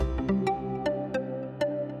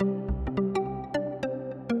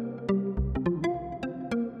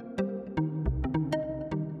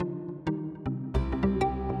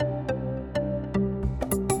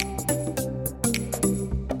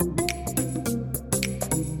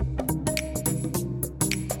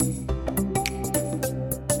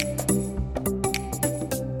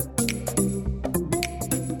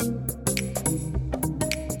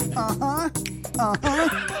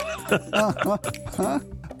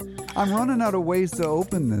I'm running out of ways to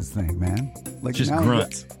open this thing, man. Like just now,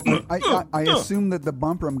 grunts. I assume that the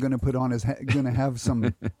bumper I'm going to put on is going to have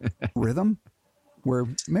some rhythm, where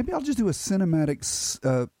maybe I'll just do a cinematic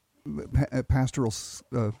pastoral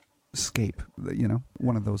scape. You know,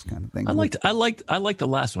 one of those kind of things. I like the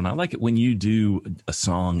last one. I like it when you do a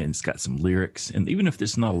song and it's got some lyrics, and even if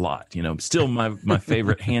there's not a lot, you know, still my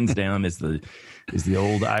favorite, hands down, is the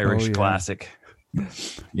old Irish classic.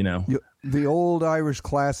 You know, the old Irish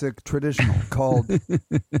classic traditional called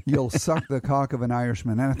 "You'll Suck the Cock of an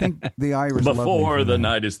Irishman," and I think the Irish before the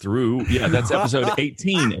night is through. Yeah, that's episode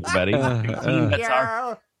 18, everybody. 18, that's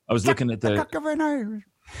I was looking at the cock of an Irish.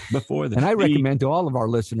 Before the and I recommend to all of our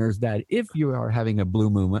listeners that if you are having a blue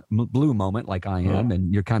moment like I am,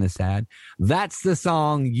 and you're kind of sad, that's the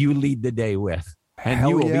song you lead the day with, and Hell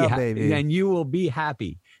you will yeah, be baby. and you will be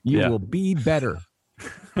happy. You will be better.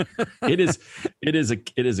 It is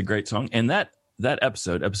a great song, and that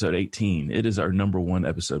episode 18, it is our number one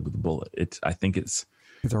episode with the Bullet. I think it's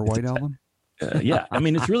our white album. Yeah, I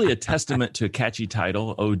mean, it's really a testament to a catchy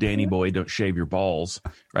title. Oh, Danny boy, don't shave your balls,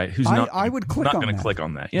 right? I would click not on going to that. click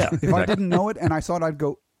on that. Yeah, if I didn't know it and I saw it, I'd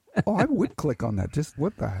go, oh, I would click on that. Just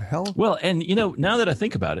what the hell? Well, and you know, now that I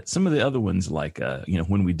think about it, some of the other ones, like you know,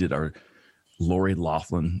 when we did our Lori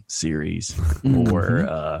Loughlin series,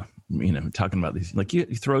 or you know, talking about these, like you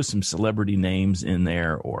throw some celebrity names in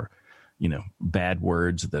there, or you know, bad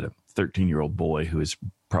words that a 13-year-old boy, who is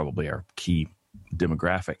probably our key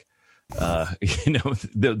demographic, you know,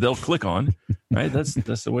 they'll click on, right? That's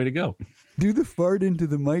the way to go. Do the fart into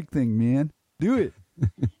the mic thing, man. Do it.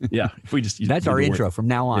 Yeah, if we just that's our intro from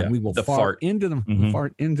now on. Yeah, we will fart into the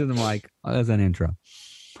fart into the mic as an intro.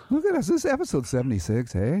 Look at us. This is episode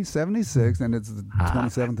 76, hey? 76, and it's the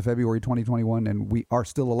 27th of February, 2021, and we are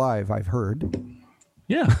still alive, I've heard.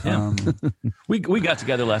 Yeah. We got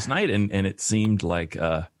together last night, and it seemed like,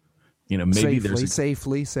 you know, maybe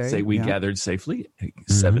safely gathered safely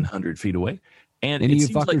 700 feet away. And any of you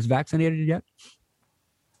fuckers vaccinated yet?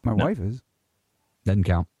 My wife is. Doesn't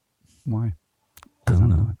count. Why? I don't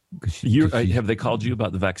know. Have they called you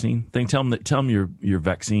about the vaccine thing? Tell them your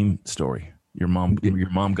vaccine story. Your mom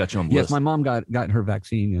got you on the list. Yes, my mom got her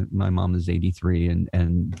vaccine. My mom is 83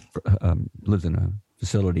 and lives in a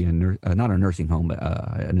facility, not a nursing home, but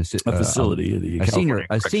a facility, a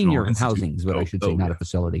senior housing is what I should say, not a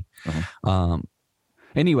facility.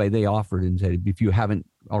 Anyway, they offered and said, if you haven't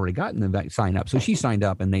already gotten the vaccine, sign up. So she signed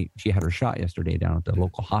up, and she had her shot yesterday down at the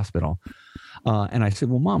local hospital. And I said,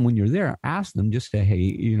 well, Mom, when you're there, ask them, just say, hey,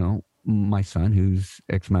 you know, my son, who's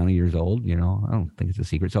X amount of years old, you know, I don't think it's a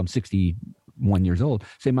secret. So I'm 61 years old.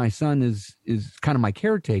 Say my son is kind of my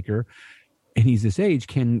caretaker, and he's this age.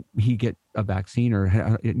 Can he get a vaccine,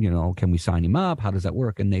 or, you know, can we sign him up? How does that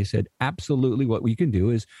work? And they said, absolutely. What we can do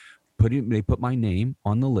is they put my name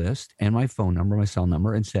on the list and my phone number, my cell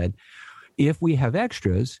number, and said, if we have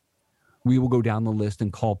extras, we will go down the list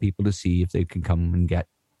and call people to see if they can come and get,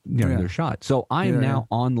 you know, their shot. So I am now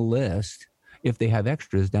on the list if they have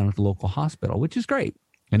extras down at the local hospital, which is great.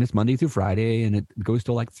 And it's Monday through Friday, and it goes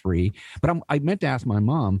till like 3. But I meant to ask my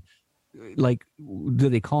mom, like, do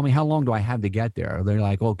they call me? How long do I have to get there? They're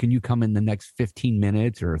like, oh, can you come in the next 15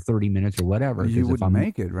 minutes or 30 minutes or whatever? You wouldn't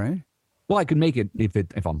make it, right? Well, I could make it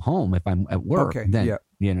if I'm home, if I'm at work. Okay. Then,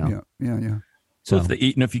 you know. Yeah. So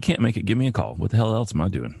if you can't make it, give me a call. What the hell else am I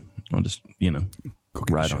doing? I'll just, you know,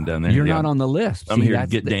 ride on down there. You're not on the list. I'm here to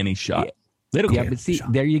get Danny's shot. They don't care. But see,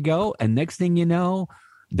 there you go. And next thing you know,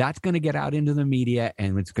 that's going to get out into the media,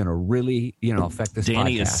 and it's going to really, you know, affect this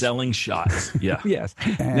Danny podcast. is selling shots. Yeah. Yes.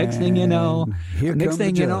 Next thing you know, here comes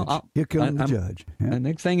the judge. Yeah. And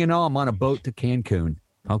next thing you know, I'm on a boat to Cancun.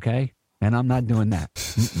 Okay, and I'm not doing that.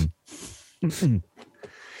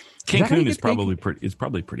 Cancun is probably pretty. It's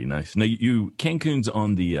probably pretty nice. No, Cancun's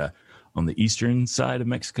on the eastern side of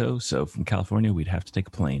Mexico. So from California, we'd have to take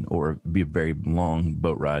a plane or be a very long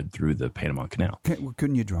boat ride through the Panama Canal.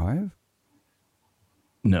 Couldn't you drive?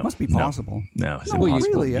 No, must be possible. No, it's No,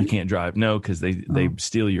 impossible. really, You can't drive. No, because they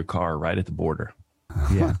steal your car right at the border.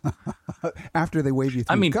 Yeah. After they wave you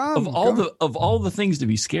through. I mean, of all the things to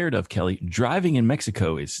be scared of, Kelly, driving in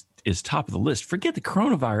Mexico is top of the list. Forget the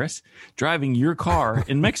coronavirus. Driving your car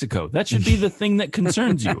in Mexico, that should be the thing that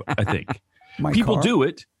concerns you. I think people do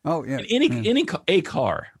it. Oh yeah, a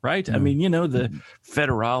car, right? I mean, you know, the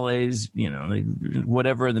Federales, you know,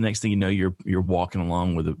 whatever. The next thing you know, you're walking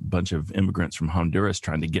along with a bunch of immigrants from Honduras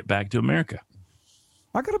trying to get back to America.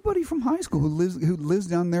 I got a buddy from high school who lives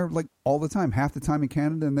down there like all the time, half the time in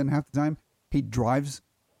Canada, and then half the time he drives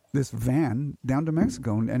this van down to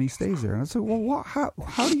Mexico and he stays there. And I said, well,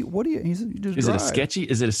 how do you? What do you? He said, you just Is drive.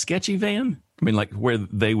 it a sketchy van? I mean, like where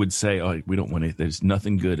they would say, "Oh, we don't want it. There's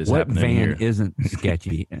nothing good is happening here." What van isn't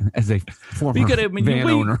sketchy? As a former van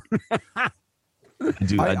owner, I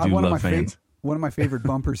do love fans. One of my favorite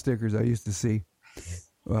bumper stickers I used to see.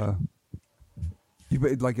 Like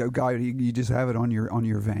a guy, you just have it on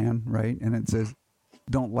your van, right? And it says,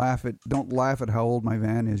 "Don't laugh at how old my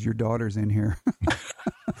van is. Your daughter's in here."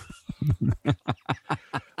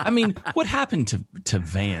 I mean, what happened to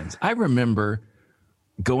vans? I remember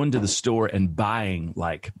going to the store and buying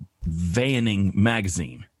like Vanning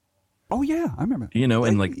magazine. Oh yeah, I remember.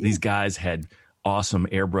 And like these guys had awesome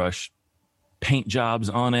airbrush paint jobs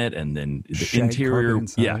on it, and then the interior,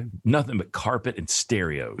 nothing but carpet and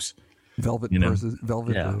stereos. Velvet versus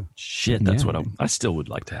velvet. Yeah, shit. That's what I still would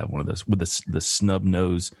like to have one of those with the snub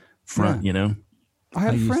nose front. I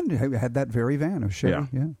had a friend who had that very van of Chevy.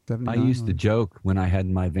 Yeah, I used to joke when I had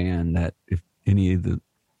my van that if any of the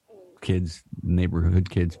neighborhood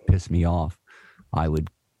kids piss me off, I would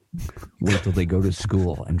wait till they go to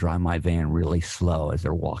school and drive my van really slow as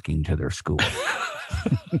they're walking to their school.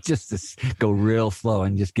 Just to go real slow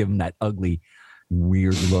and just give them that ugly,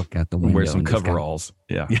 weird look at the window. Wear some coveralls.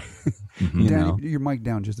 Yeah. Mm-hmm. Danny, your mic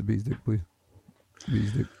down just a bees dick, please.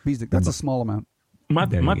 Bees dick. That's a small amount. My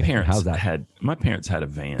parents had a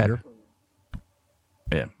van. Better?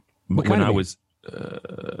 Yeah. When I was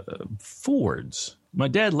Fords. My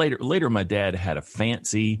dad later my dad had a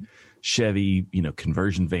fancy Chevy,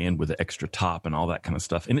 conversion van with an extra top and all that kind of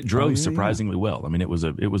stuff, and it drove surprisingly well. I mean, it was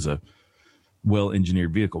a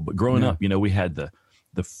well-engineered vehicle. But growing up, we had the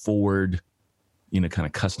Ford, kind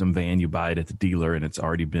of custom van. You buy it at the dealer, and it's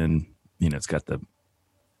already been, it's got the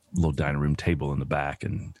little dining room table in the back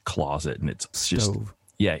and closet, and it's just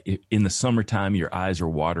in the summertime, your eyes are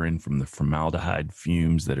watering from the formaldehyde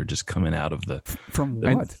fumes that are just coming out of the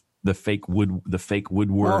the fake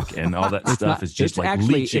woodwork and all that stuff is just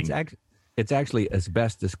leaching. It's actually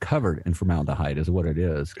asbestos covered in formaldehyde is what it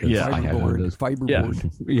is. Fiberboard.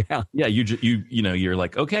 Yeah. You're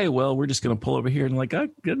like, okay, well, we're just going to pull over here and like, I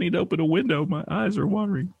need to open a window. My eyes are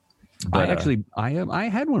watering. But, I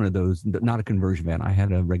had one of those, not a conversion van. I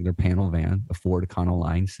had a regular panel van, a Ford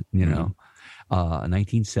Econoline,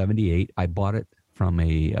 1978. I bought it from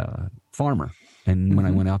a farmer. And when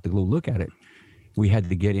I went out to go look at it, we had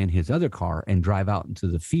to get in his other car and drive out into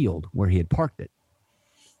the field where he had parked it.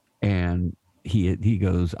 And he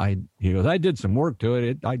goes, I did some work to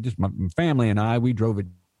it. My family and we drove it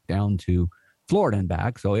down to Florida and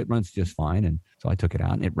back, so it runs just fine. And so I took it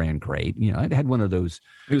out and it ran great. It had one of those.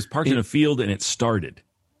 It was parked in a field and it started.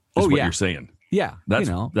 That's what you're saying. Yeah.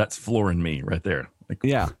 That's flooring me right there. Like,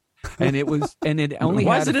 yeah. And it only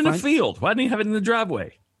Why is it in a field? Why didn't you have it in the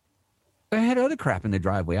driveway? I had other crap in the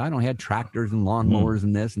driveway. I had tractors and lawnmowers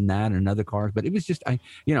and this and that and other cars, but it was just, it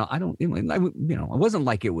wasn't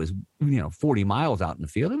like it was, 40 miles out in the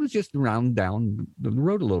field. It was just around down the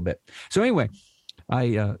road a little bit. So anyway,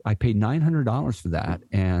 I paid $900 for that,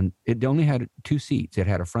 and it only had 2 seats. It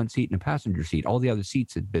had a front seat and a passenger seat. All the other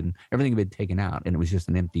seats everything had been taken out, and it was just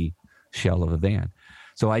an empty shell of a van.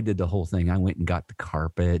 So I did the whole thing. I went and got the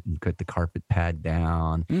carpet and cut the carpet pad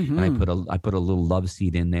down, and I put a little love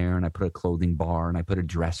seat in there, and I put a clothing bar, and I put a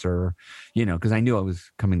dresser, because I knew I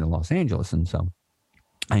was coming to Los Angeles, and so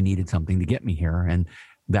I needed something to get me here, and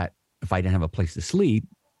that if I didn't have a place to sleep,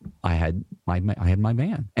 I had my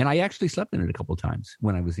van, and I actually slept in it a couple of times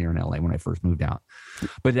when I was here in LA when I first moved out.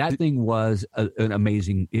 But that thing was an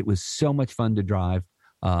amazing. It was so much fun to drive.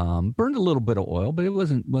 Burned a little bit of oil, but it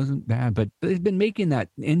wasn't bad. But it's been making that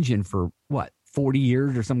engine for 40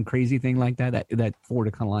 years or some crazy thing like that. That Ford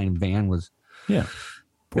Econoline van was been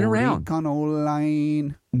around.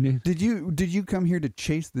 Econoline. Did you come here to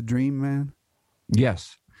chase the dream, man?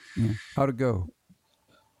 Yes. Yeah. How'd it go?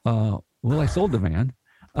 Well, I sold the van.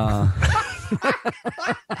 Oh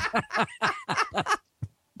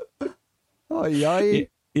yeah.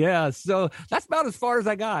 Yeah, so that's about as far as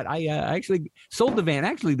I got. I actually sold the van.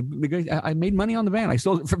 Actually, because I made money on the van. I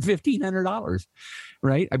sold it for $1,500,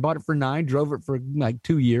 right? I bought it for $9, drove it for like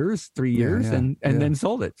 3 years, and then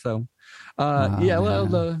sold it. So,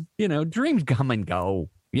 dreams come and go.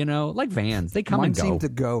 Like vans, they come and go. Mine seem to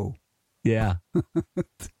go. Yeah.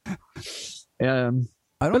 But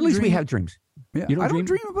at least we have dreams. Yeah, I don't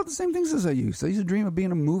dream about the same things as I used. I used to dream of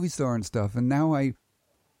being a movie star and stuff, and now I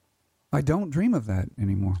don't dream of that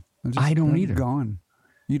anymore. I don't either. Gone.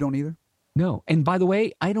 You don't either? No. And by the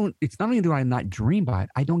way, it's not only do I not dream by it,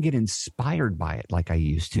 I don't get inspired by it like I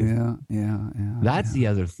used to. Yeah. That's the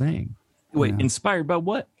other thing. Wait, inspired by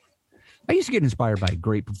what? I used to get inspired by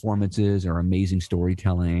great performances or amazing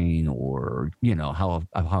storytelling, or how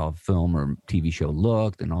a film or TV show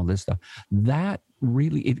looked and all this stuff. That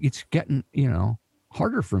really, it's getting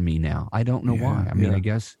harder for me now. I don't know why. I mean, I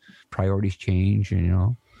guess priorities change,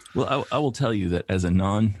 Well, I will tell you that as a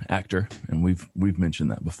non-actor, and we've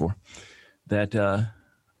mentioned that before, that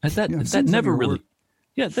never really,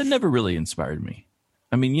 that never really inspired me.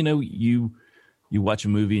 I mean, you watch a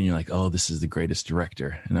movie and you're like, oh, this is the greatest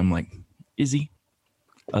director, and I'm like, is he?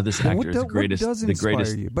 Oh, this actor is the greatest. What does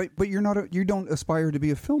inspire you? But you're not. You don't aspire to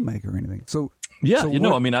be a filmmaker or anything. So yeah,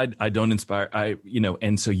 I mean, I don't inspire.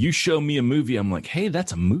 And so you show me a movie, I'm like, hey,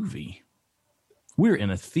 that's a movie. We're in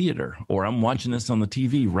a theater, or I'm watching this on the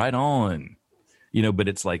TV right on, but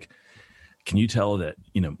it's like, can you tell that,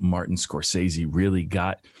 Martin Scorsese really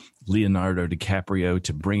got Leonardo DiCaprio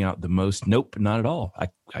to bring out the most? Nope, not at all.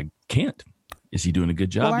 I can't. Is he doing a good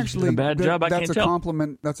job? Well, actually, is he doing a bad job? I can't tell.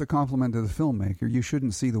 That's a compliment to the filmmaker. You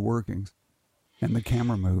shouldn't see the workings and the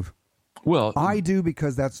camera move. Well, I do,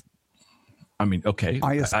 because that's. I mean, okay.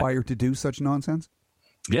 I aspire to do such nonsense.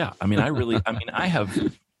 Yeah, I mean, I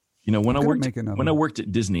have. When I worked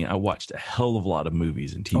at Disney, I watched a hell of a lot of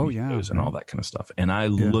movies and TV shows and all that kind of stuff. And I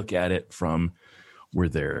look at it from, were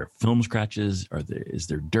there film scratches? Is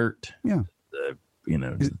there dirt? Yeah.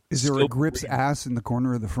 Is there a Grip's ass in the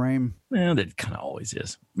corner of the frame? Well, that kind of always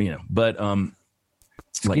is, But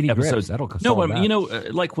like episodes, that'll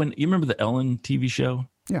like when you remember the Ellen TV show?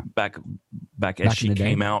 Yeah. Back as she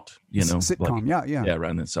came out, sitcom. Yeah,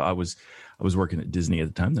 right. And so I was working at Disney at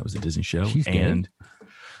the time. That was a Disney show, She's and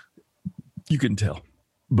you couldn't tell,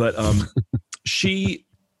 but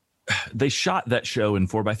they shot that show in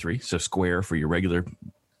 4:3, so square for your regular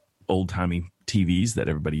old timey TVs that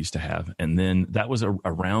everybody used to have. And then that was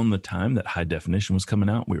around the time that high definition was coming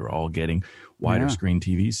out. We were all getting wider screen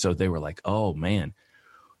TVs. So they were like, oh man,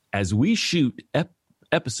 as we shoot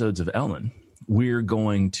episodes of Ellen, we're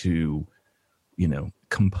going to,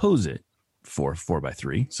 compose it for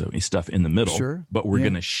 4:3. So stuff in the middle, but we're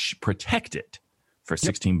going to protect it for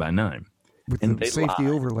 16:9. With the safety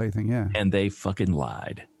overlay thing. Yeah. And they fucking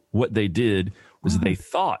lied. What they did was they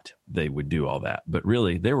thought they would do all that, but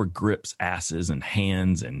really there were grips, asses, and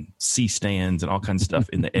hands, and C-stands, and all kinds of stuff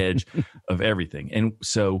in the edge of everything. And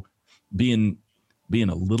so being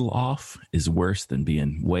a little off is worse than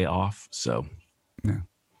being way off. So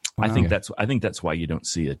I think that's why you don't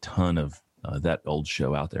see a ton of that old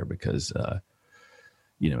show out there, because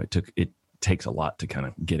it takes a lot to kind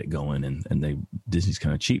of get it going, and Disney's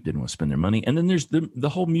kind of cheap, didn't want to spend their money. And then there's the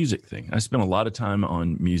whole music thing. I spent a lot of time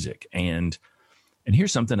on music, and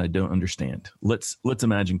here's something I don't understand. Let's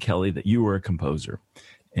imagine, Kelly, that you were a composer,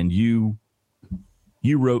 and you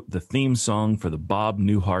wrote the theme song for the Bob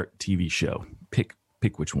Newhart TV show. Pick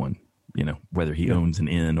which one, whether he owns an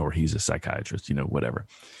inn or he's a psychiatrist, whatever.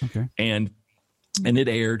 Okay. And it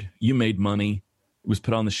aired. You made money. It was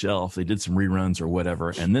put on the shelf. They did some reruns or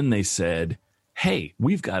whatever. And then they said, hey,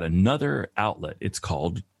 we've got another outlet. It's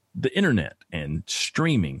called the internet and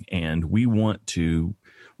streaming. And we were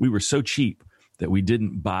so cheap that we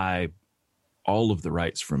didn't buy all of the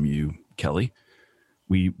rights from you, Kelly.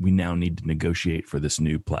 We now need to negotiate for this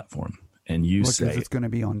new platform. And you say it's going to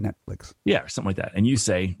be on Netflix. Yeah, something like that. And you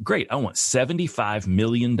say, great, I want $75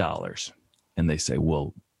 million. And they say,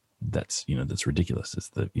 well, that's ridiculous. It's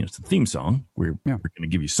the theme song. We're going to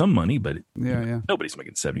give you some money, but nobody's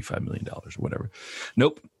making $75 million or whatever.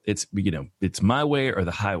 Nope. It's my way or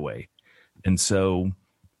the highway. And so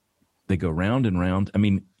they go round and round. I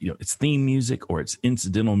mean, it's theme music or it's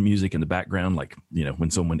incidental music in the background. Like,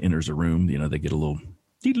 when someone enters a room, they get a little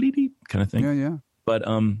dee kind of thing. Yeah. But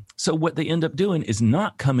so what they end up doing is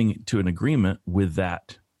not coming to an agreement with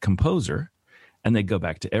that composer. And they go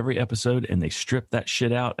back to every episode and they strip that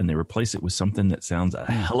shit out and they replace it with something that sounds a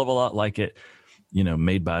hell of a lot like it,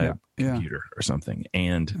 made by a computer or something.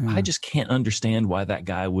 And I just can't understand why that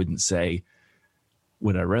guy wouldn't say,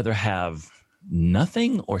 would I rather have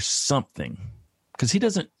nothing or something? Because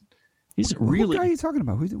he's really. What guy are you talking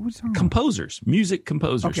about? What are you talking composers, music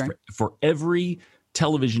composers for every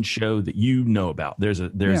television show that you know about. There's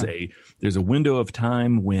a window of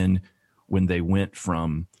time when they went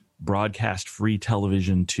from broadcast free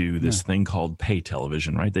television to this thing called pay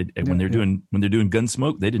television, right? When they're doing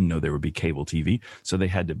Gunsmoke, they didn't know there would be cable TV, so they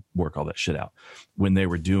had to work all that shit out. When they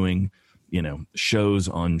were doing, shows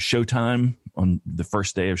on Showtime, on the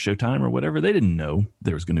first day of Showtime or whatever, they didn't know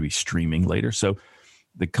there was going to be streaming later. So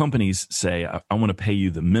the companies say, I want to pay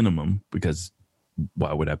you the minimum, because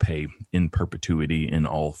why would I pay in perpetuity in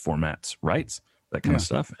all formats rights, that kind of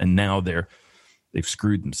stuff? And now they've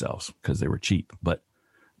screwed themselves because they were cheap. But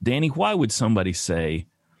Danny, why would somebody say,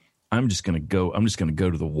 I'm just going to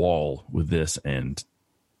go to the wall with this and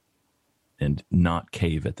not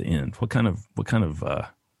cave at the end. What kind of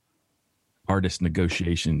artist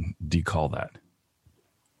negotiation do you call that?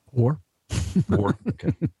 Or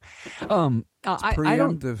okay. I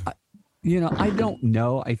don't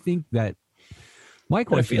know. I think that my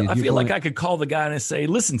question I feel like I could call the guy and say,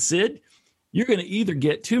 listen, Sid, you're going to either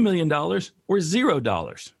get $2 million or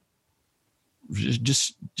 $0.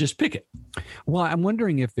 Just pick it. Well, I'm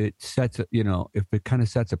wondering if it if it kind of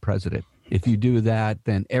sets a precedent. If you do that,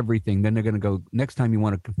 then everything, then they're going to go, next time you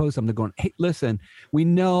want to compose something, they're going, hey, listen, we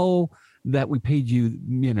know that we paid you,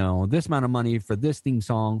 this amount of money for this theme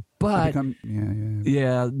song, but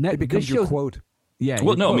it becomes your quote. Yeah.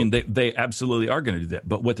 Well, no, quote. I mean, they absolutely are going to do that.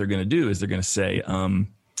 But what they're going to do is they're going to say,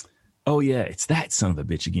 oh, yeah, it's that son of a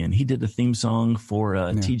bitch again. He did a theme song for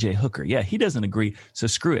TJ Hooker. Yeah, he doesn't agree. So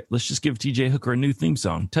screw it. Let's just give TJ Hooker a new theme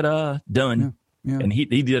song. Ta-da, done. Yeah. And he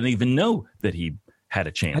didn't even know that he had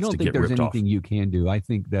a chance to get ripped off. I don't think there's anything you can do. I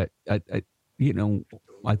think that,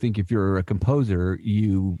 I think if you're a composer,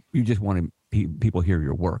 you just want to people hear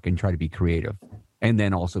your work and try to be creative, and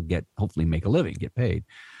then also hopefully make a living, get paid.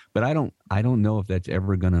 But I don't know if that's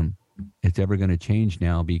ever gonna change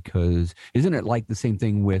now, because isn't it like the same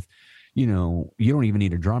thing with, you don't even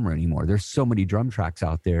need a drummer anymore. There's so many drum tracks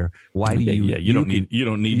out there. Why do you? Yeah, you don't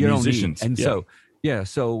need musicians.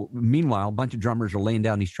 So meanwhile, a bunch of drummers are laying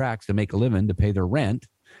down these tracks to make a living, to pay their rent,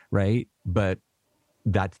 right? But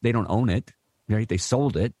they don't own it, right? They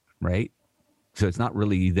sold it, right? So it's not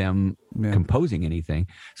really them composing anything.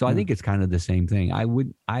 So I think it's kind of the same thing.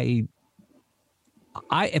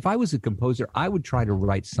 If I was a composer, I would try to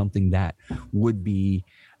write something that would be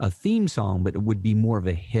a theme song, but it would be more of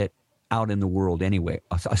a hit out in the world anyway,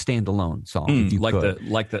 a standalone song.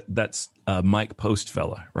 That's Mike Post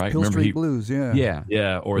fella, right? Hill Street Blues,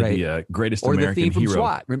 yeah, or the Greatest or American the theme Hero. From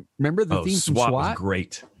SWAT. Remember the theme from SWAT? Was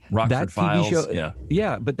great. Rockford that Files, TV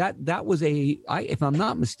show, but that was if I'm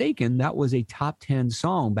not mistaken, that was a top 10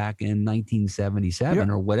 song back in 1977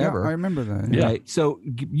 or whatever. Yeah, I remember that. Yeah. Right? So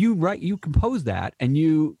you compose that and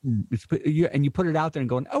you put it out there and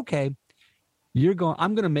going, okay,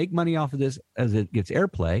 I'm going to make money off of this as it gets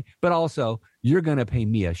airplay, but also you're going to pay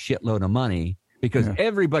me a shitload of money because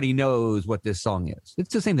everybody knows what this song is.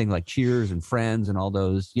 It's the same thing like Cheers and Friends and all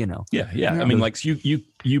those, Yeah. I mean, like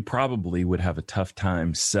you probably would have a tough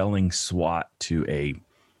time selling SWAT to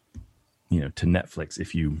to Netflix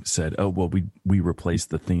if you said, oh, well, we replaced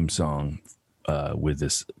the theme song with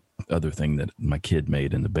this other thing that my kid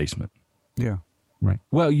made in the basement. Yeah. Right.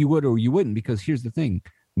 Well, you would or you wouldn't, because here's the thing.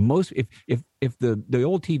 Most if the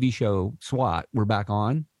old TV show SWAT were back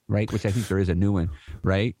on, right, which I think there is a new one,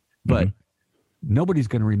 right? But nobody's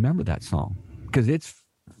going to remember that song because it's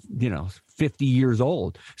 50 years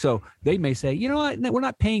old. So they may say, you know what, we're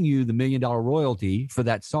not paying you the $1 million royalty for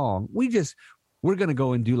that song. We're going to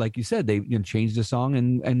go and do, like you said, they change the song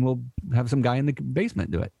and we'll have some guy in the basement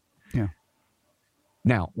do it. Yeah.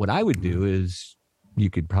 Now, what I would do is you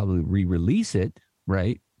could probably re-release it,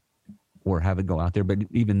 right? Or have it go out there. But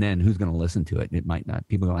even then, who's going to listen to it? It might not.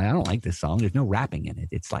 People go, I don't like this song. There's no rapping in it.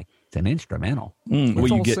 It's an instrumental.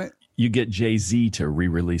 Well, you get Jay-Z to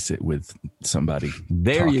re-release it with somebody.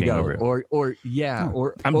 There you go.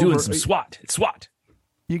 Or I'm doing some SWAT. It's SWAT.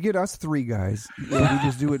 You get us three guys. We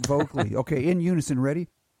just do it vocally. Okay, in unison. Ready?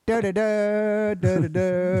 Da da da da da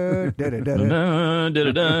da da da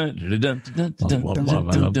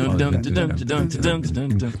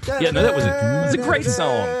Yeah, no, that was a great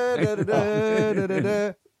song.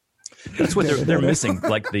 That's what they're missing,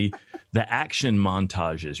 like the action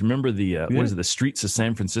montages. Remember the Streets of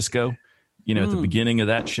San Francisco? At the beginning of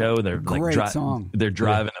that show, they're they're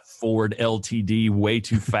driving a Ford LTD way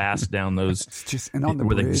too fast down those. It's just and on the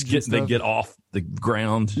bridge they get off the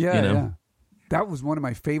ground. Yeah. That was one of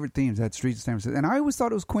my favorite themes, that Streets of San Francisco. And I always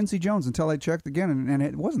thought it was Quincy Jones until I checked again, and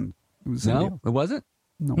it wasn't. It was it wasn't?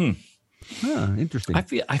 No. Interesting.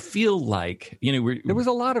 I feel like, there was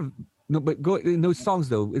a lot of, in those songs,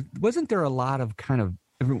 though, wasn't there a lot of kind of,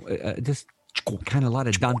 just kind of a lot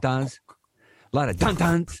of dun-duns? A lot of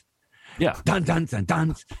dun-duns? Yeah. Dun-duns and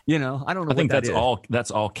duns. I don't know I think that's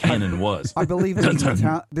all canon was. I believe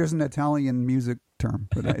there's an Italian music term,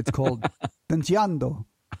 but it's called danziando.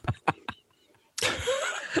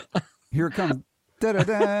 Here it comes. Da da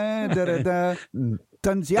da da da da.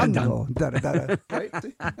 Danziando. Da da da. Right?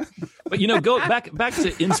 But go back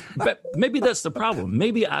to maybe that's the problem.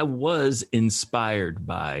 Maybe I was inspired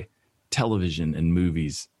by television and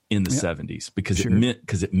movies in the 70s because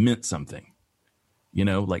it meant something.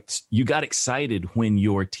 Like you got excited when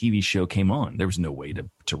your TV show came on. There was no way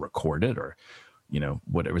to record it or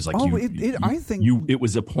whatever. It was like it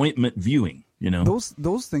was appointment viewing.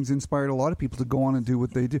 Those things inspired a lot of people to go on and do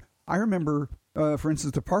what they do. I remember, for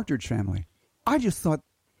instance, the Partridge Family. I just thought,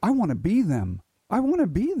 I want to be them.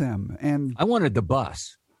 And I wanted the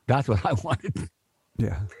bus. That's what I wanted.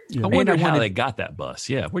 Yeah. I wonder how they got that bus.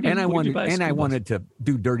 Yeah. I wanted to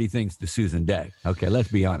do dirty things to Susan Day. Okay, let's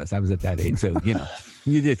be honest. I was at that age, so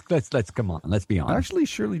you just let's come on. Let's be honest. Actually,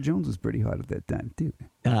 Shirley Jones was pretty hot at that time too.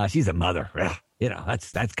 She's a mother.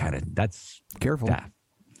 That's careful.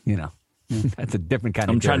 That's a different kind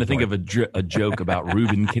of. I'm trying to think of a joke about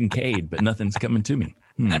Reuben Kincaid, but nothing's coming to me.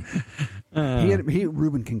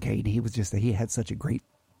 Reuben Kincaid. He had such a great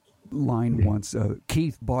line once.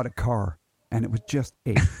 Keith bought a car. And it was just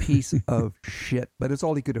a piece of shit. But it's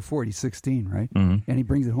all he could afford. He's 16, right? Mm-hmm. And he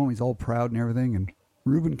brings it home. He's all proud and everything. And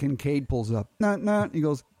Reuben Kincaid pulls up. Nah. He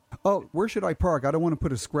goes, oh, where should I park? I don't want to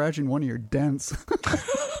put a scratch in one of your dents.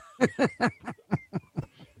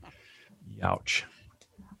 Ouch.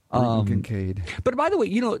 Reuben Kincaid. But by the way,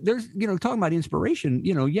 there's, talking about inspiration,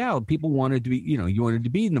 people wanted to be, you wanted to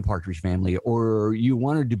be in the Partridge Family, or you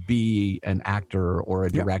wanted to be an actor or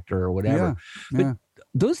a director or whatever. Yeah. But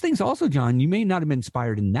those things also, John, you may not have been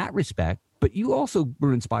inspired in that respect, but you also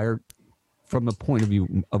were inspired from a point of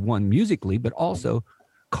view of one musically, but also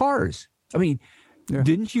cars. I mean,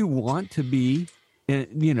 didn't you want to be,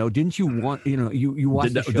 didn't you want, you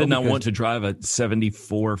watched the show? Didn't I want to drive a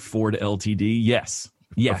 74 Ford LTD? Yes.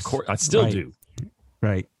 Of course. I still do.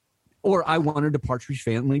 Right. Or I wanted a Partridge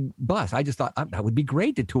Family bus. I just thought that would be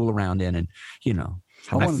great to tool around in. And,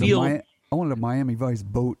 I wanted a Miami Vice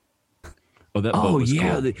boat. Oh, that boat was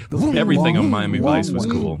cool. Everything on Miami Vice was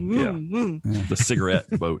cool. Yeah. The cigarette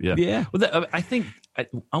boat. Yeah. Yeah. Well,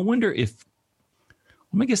 I wonder if,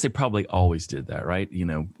 I guess they probably always did that, right?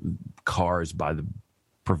 Cars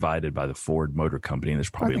provided by the Ford Motor Company. And there's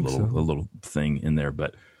probably a little thing in there,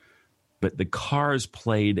 but the cars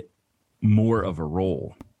played more of a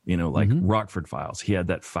role, like Rockford Files. He had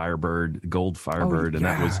that Firebird, gold Firebird, and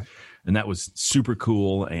that was super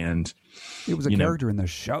cool. And it was a character in the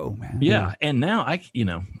show, man. Yeah. And now I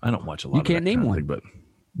don't watch a lot. You can't name one, but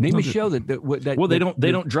name a show that. Well,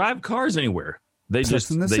 they don't drive cars anywhere. They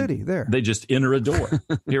just in the city there. They just enter a door.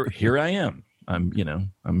 Here I am. I'm.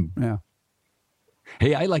 Yeah.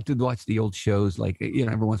 Hey, I like to watch the old shows, like, every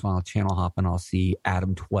once in a while I'll channel hop and I'll see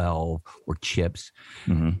Adam 12 or Chips.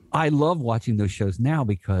 Mm-hmm. I love watching those shows now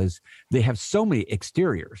because they have so many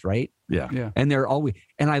exteriors, right? Yeah. And they're always,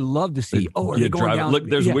 and I love to see, are they going down? Look,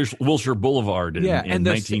 there's Wilshire Boulevard in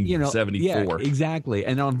 1974. Yeah, exactly.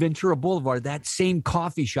 And on Ventura Boulevard, that same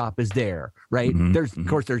coffee shop is there, right? Mm-hmm. Of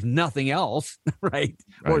course, there's nothing else, right?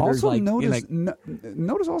 Or also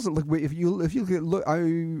notice also, like, if you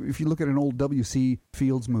look at an old W.C.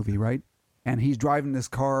 Fields movie, right? And he's driving this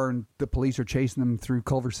car and the police are chasing him through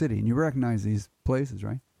Culver City, and you recognize these places,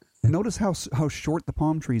 right? Notice how short the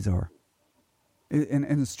palm trees are. And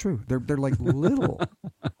it's true. They're like little.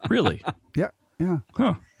 Really? Yeah.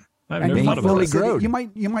 Huh. I've never thought about that.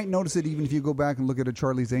 You might notice it even if you go back and look at a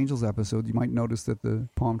Charlie's Angels episode. You might notice that the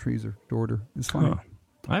palm trees are shorter. It's funny. Huh.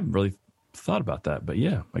 I haven't really thought about that, but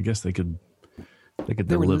yeah, I guess they could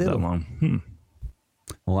live that long.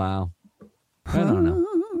 Wow. I don't know.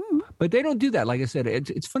 But they don't do that. Like I said,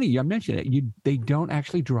 it's funny. I mentioned it. They don't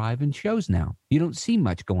actually drive in shows now. You don't see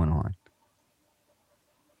much going on.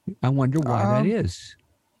 I wonder why that is.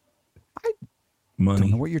 I don't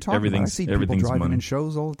know what you're talking about. I see people driving in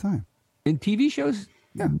shows all the time. In TV shows?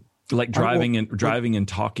 Yeah. Like driving and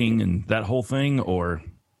talking and that whole thing, or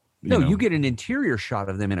you get an interior shot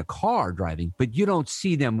of them in a car driving, but you don't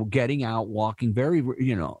see them getting out, walking.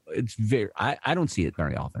 It's very. I don't see it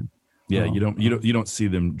very often. Yeah, you don't see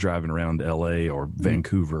them driving around L.A. or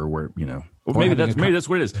Vancouver, where Well, maybe that's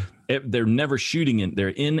what it is. They're never shooting they're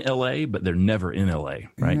in L.A., but they're never in L.A.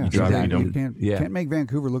 Right? Yeah, you can't make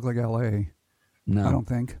Vancouver look like L.A. No, I don't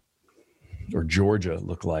think. Or Georgia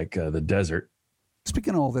look like the desert.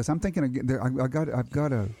 Speaking of all this, I'm thinking I've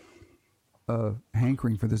got a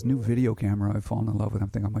hankering for this new video camera I've fallen in love with. I'm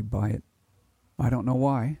thinking I might buy it. I don't know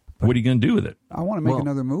why. What are you going to do with it? I want to make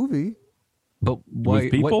another movie. But why,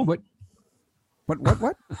 with people? What?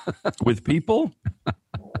 With people?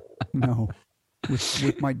 No.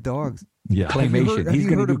 With my dogs. Yeah. Claymation. He's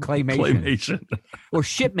going to do claymation. Claymation. Or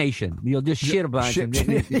shipmation. You'll just shit about him.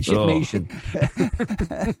 Shipmation.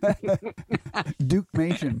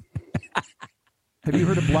 Dukemation. Have you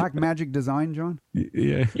heard of Black Magic Design, John?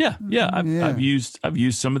 Yeah. I've used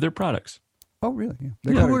some of their products. Oh, really?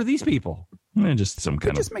 Yeah. Who are these people? Just some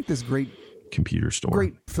kind of just make this great computer store.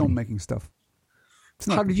 Great filmmaking stuff.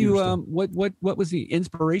 How did you? What was the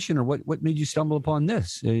inspiration, or what made you stumble upon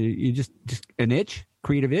this? You just an itch,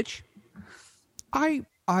 creative itch. I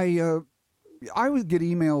would get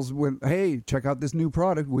emails with, "Hey, check out this new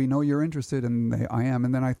product. We know you're interested," and I am.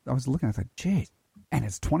 And then I was looking. I thought, "Geez, and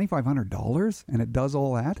it's $2,500, and it does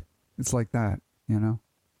all that." It's like that, you know.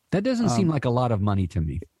 That doesn't seem like a lot of money to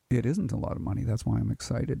me. It isn't a lot of money. That's why I'm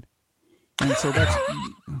excited, and so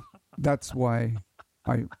that's why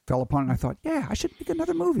I fell upon it. And I thought, yeah, I should make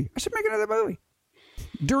another movie.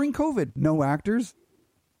 During COVID, no actors,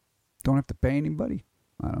 don't have to pay anybody.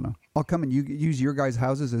 I don't know. I'll come and use your guys'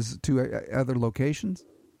 houses as two other locations.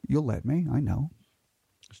 You'll let me. I know.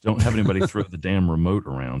 Just don't have anybody throw the damn remote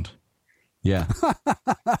around. Yeah.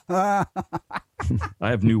 I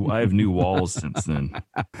have new walls since then.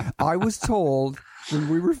 I was told when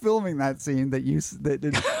we were filming that scene that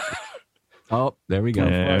Oh, there we go.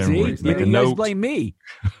 Yeah, see, you guys blame me.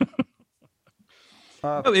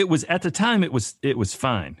 It was at the time. It was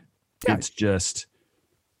fine. Yeah. It's just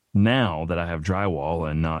now that I have drywall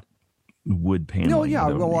and not wood paneling. No, yeah.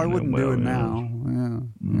 Well, I wouldn't do it now. Yeah.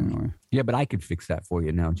 Anyway. Yeah, but I could fix that for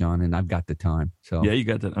you now, John, and I've got the time. So yeah, you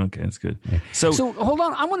got that. Okay, that's good. Yeah. So hold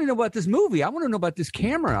on. I want to know about this movie. I want to know about this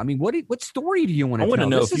camera. I mean, what story do you want to tell? I want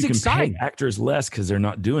to know if you can pay actors less because they're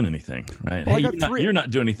not doing anything, right? Well, hey, you're not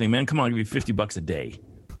doing anything, man. Come on, I'll give you $50 a day.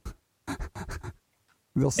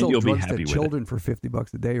 They'll sell drugs to children for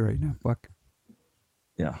 $50 a day right now. Fuck.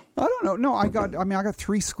 Yeah. I don't know. No, I got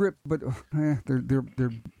 3 scripts, but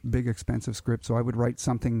they're big, expensive scripts. So I would write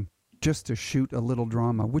something just to shoot a little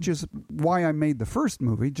drama, which is why I made the first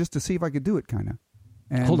movie, just to see if I could do it, kind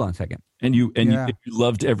of. Hold on a second. And you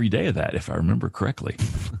loved every day of that, if I remember correctly.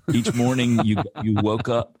 Each morning you woke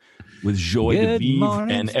up with joie de vivre,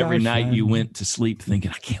 and every night you went to sleep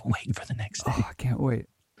thinking, I can't wait for the next day. Oh, I can't wait.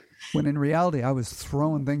 When in reality, I was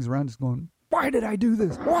throwing things around, just going, why did I do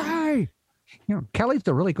this? Why? You know, Kelly's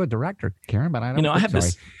a really good director, Karen, but I don't.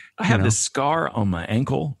 I have this scar on my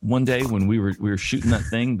ankle. One day when we were shooting that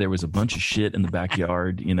thing, there was a bunch of shit in the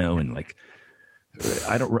backyard, and like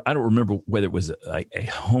I don't remember whether it was a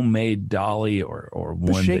homemade dolly or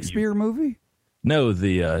one the Shakespeare movie. No,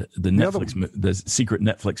 the Netflix the secret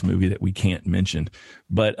Netflix movie that we can't mention,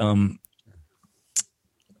 but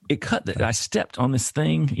it cut that I stepped on this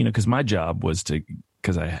thing, because my job was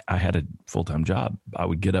because I had a full-time job. I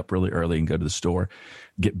would get up really early and go to the store,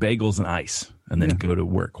 get bagels and ice, and then go to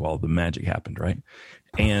work while the magic happened, right?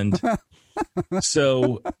 And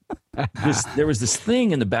so there was this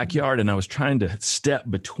thing in the backyard, and I was trying to step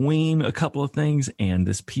between a couple of things, and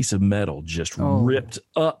this piece of metal just ripped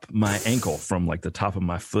up my ankle from like the top of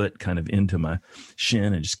my foot kind of into my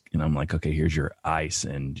shin, and I'm like, okay, here's your ice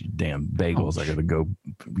and damn bagels. I got to go,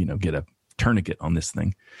 get a tourniquet on this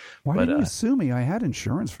thing. Why didn't you sue me? I had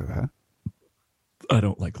insurance for that. I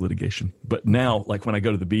don't like litigation, but now, like when I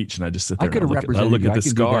go to the beach and I just sit there and I look at the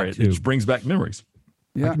scar, it just brings back memories.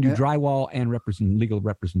 Yeah, I can do drywall and legal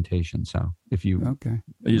representation. So if you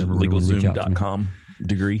use LegalZoom.com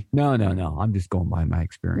degree. No. I'm just going by my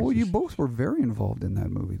experience. Well, you both were very involved in that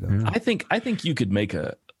movie, though. Yeah. I think you could make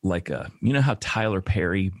a how Tyler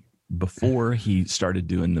Perry, before he started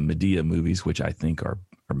doing the Medea movies, which I think are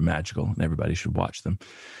magical and everybody should watch them.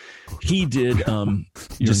 He did You're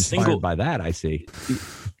inspired by that, I see.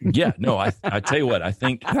 Yeah, no, I tell you what, I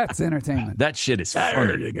think that's entertainment. That shit is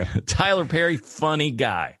funny. Tyler Perry, funny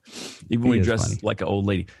guy, even when he dresses like an old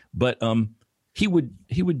lady. But he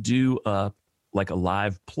would do like a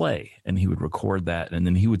live play, and he would record that, and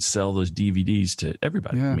then he would sell those DVDs to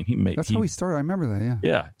everybody. Yeah. I mean, that's how he started. I remember that. Yeah.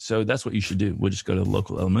 Yeah. So that's what you should do. We'll just go to the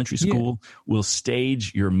local elementary school. Yeah. We'll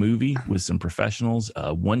stage your movie with some professionals.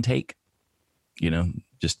 One take.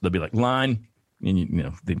 Just they'll be like line,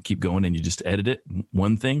 and then keep going, and you just edit it.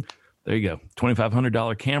 One thing. There you go.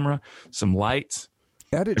 $2,500 camera, some lights.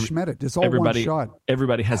 Edit, schmedit. It's all one shot.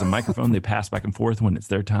 Everybody has a microphone. They pass back and forth when it's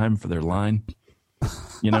their time for their line.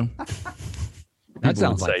 That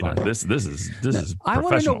sounds like fun. This is I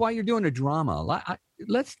want to know why you're doing a drama.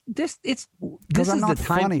 This is the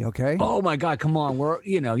time. Funny, okay? Oh my God, come on!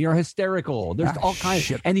 You're hysterical. There's all kinds of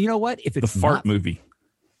shit. And you know what? If it's the fart movie,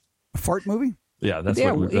 a fart movie. Yeah, that's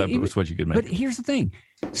what you could make. But here's the thing.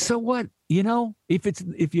 So what?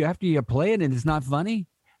 If you after you play it and it's not funny,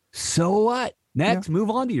 so what? Next, move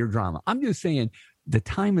on to your drama. I'm just saying the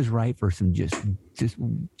time is right for some just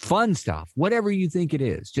fun stuff. Whatever you think it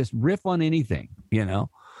is, just riff on anything. I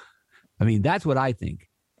mean, that's what I think.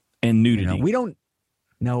 And nudity. We don't.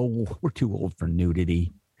 No, we're too old for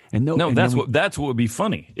nudity. That's what would be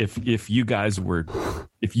funny if you guys were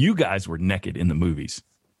naked in the movies,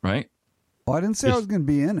 right? Well, I didn't say I was going to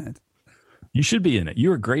be in it. You should be in it.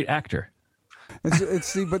 You're a great actor.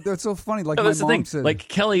 But that's so funny. Like no, my mom said, like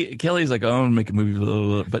Kelly's like, oh, I'm gonna make a movie, blah,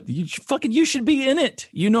 blah, blah. But you should be in it.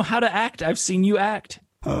 You know how to act. I've seen you act.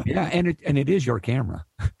 Yeah, and it is your camera.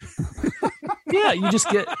 Yeah, you just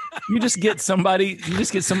get somebody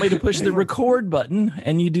to push the record button,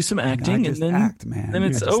 and you do some acting, and then act, man. Then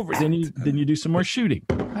it's over. Then you do some more shooting.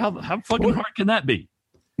 How fucking hard can that be?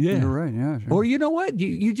 Yeah, you're right. Yeah, sure. Or you know what?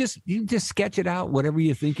 You just sketch it out, whatever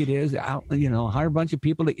you think it is. Out, hire a bunch of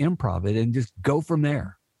people to improv it, and just go from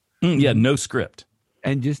there. Yeah, no script.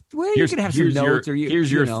 And just you can have some notes,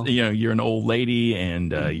 you're an old lady,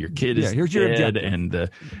 and your kid is dead, and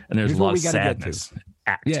there's a lot of sadness.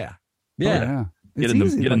 Act. Yeah. Yeah. Get in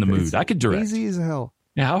the mood. I could direct. Easy as hell.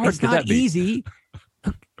 Yeah, how hard could that be? It's not easy.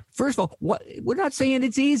 First of all, we're not saying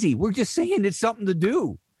it's easy. We're just saying it's something to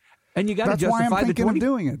do. And you got to justify why I'm thinking of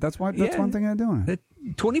doing it. That's one thing I'm doing it.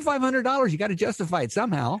 $2,500, you got to justify it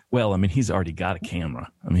somehow. Well, I mean, he's already got a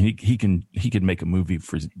camera. I mean, he could make a movie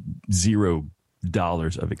for $0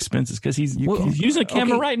 of expenses because he's using a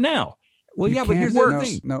camera right now. Well, but here's the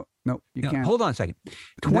thing. No, you can't. Hold on a second.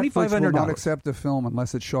 $2,500 will not accept a film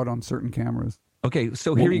unless it's shot on certain cameras. Okay,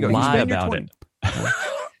 so here you go. Lie about it.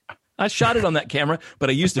 I shot it on that camera, but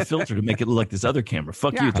I used a filter to make it look like this other camera.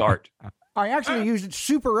 Fuck you, it's art. I actually used it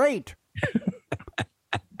Super 8.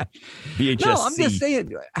 VHS. No, I'm just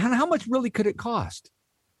saying. How much really could it cost?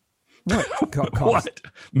 What? What?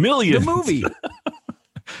 Millions. The movie.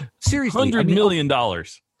 Seriously, $100 million. How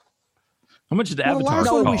much did Avatar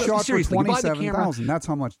cost? We cost? shot for $27,000. That's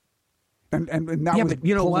how much. And that was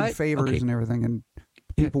pulling favors and everything, and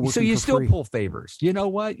people working so you for still free. Pull favors. You know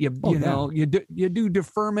what? You do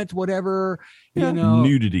deferments, whatever. Yeah.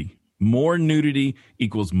 Nudity. More nudity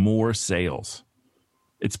equals more sales.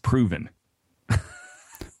 It's proven.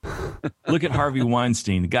 Look at Harvey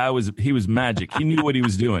Weinstein. The guy was magic. He knew what he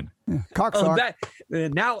was doing. Yeah. Cocksock.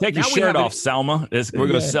 Take your shirt off, Salma. We're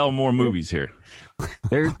going to sell more movies here.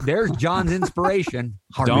 There's John's inspiration.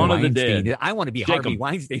 Harvey Dawn Weinstein. of the Dead. I want to be Harvey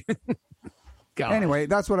Weinstein. Anyway,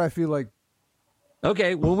 that's what I feel like.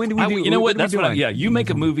 Okay, well, when do we do? You know what? That's what. You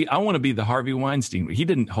make a movie. I want to be the Harvey Weinstein. He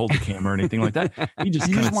didn't hold the camera or anything like that. He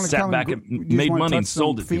just kind of sat back and made money and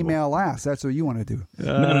sold it. Female ass. That's what you want to do.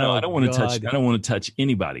 No. I don't want to touch. I don't want to touch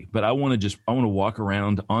anybody. But I want to walk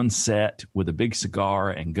around on set with a big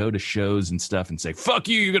cigar and go to shows and stuff and say, "Fuck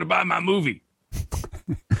you! You're gonna buy my movie."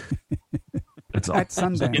 That's all. At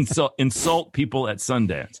Sundance. Insult people at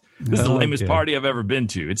Sundance. This is the lamest party I've ever been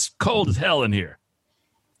to. It's cold as hell in here.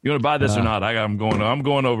 You want to buy this or not? I'm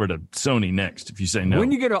going over to Sony next. If you say no,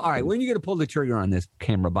 when you going to pull the trigger on this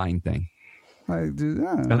camera buying thing? I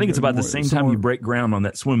think it's about the same time you break ground on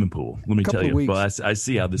that swimming pool. Let me tell you. Well, I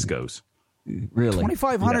see how this goes. Really,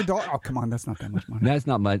 $2,500. Oh, come on, that's not that much money. That's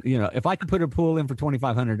not much. If I could put a pool in for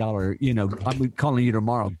 $2,500, I'll be calling you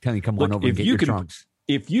tomorrow, telling you come on over and get your trunks.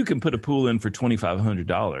 If you can put a pool in for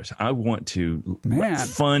 $2,500, I want to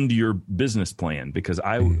fund your business plan because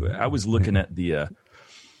I was looking at the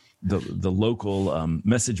local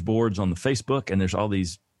message boards on the Facebook, and there's all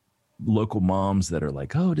these local moms that are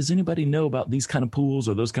like, oh, does anybody know about these kind of pools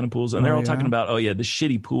or those kind of pools? And they're all talking about, this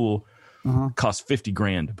shitty pool cost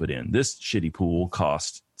 $50,000 to put in. This shitty pool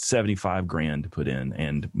cost $75,000 to put in.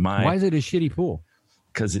 And why is it a shitty pool?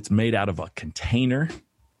 Because it's made out of a container.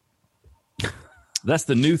 That's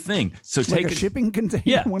the new thing. So take a shipping container.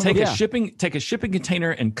 Yeah, take a shipping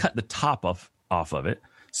container and cut the top off of it.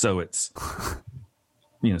 So it's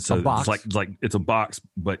so it's like it's a box,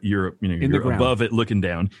 but you're above it looking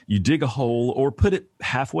down. You dig a hole or put it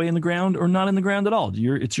halfway in the ground or not in the ground at all.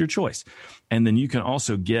 It's your choice. And then you can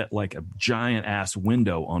also get like a giant ass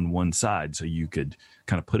window on one side, so you could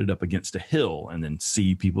kind of put it up against a hill and then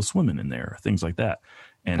see people swimming in there, things like that.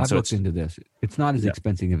 And I've looked into this. It's not as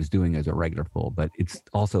expensive as doing as a regular pool, but it's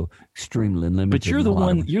also extremely limited. But you're the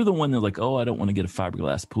one that like, oh, I don't want to get a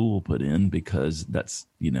fiberglass pool put in because that's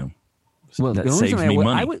that saves me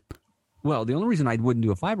money. The only reason I wouldn't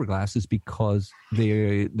do a fiberglass is because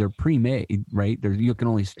they're pre-made, right? You can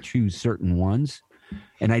only choose certain ones,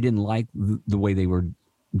 and I didn't like the way they were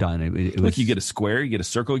done. Look, you get a square, you get a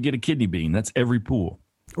circle, you get a kidney bean. That's every pool.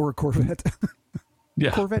 Or a Corvette.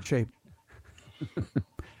 Yeah, Corvette shape.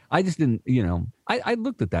 I just didn't, I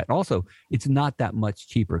looked at that. Also, it's not that much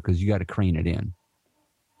cheaper because you got to crane it in.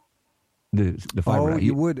 The fiber. Oh,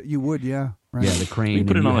 you would, yeah. Right. Yeah, the crane. You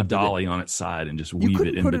put it on a dolly on its side and just weave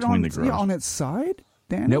it in between the garage. On its side,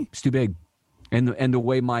 Danny? Nope, it's too big. And the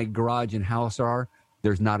way my garage and house are,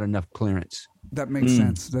 there's not enough clearance That makes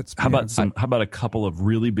sense. That's how about a couple of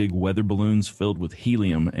really big weather balloons filled with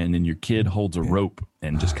helium, and then your kid holds a rope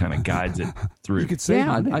and just kind of guides it through. You could save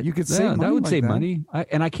money. You could save money. That would save money.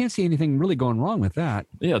 And I can't see anything really going wrong with that.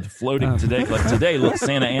 Yeah, the floating today. Like today, look,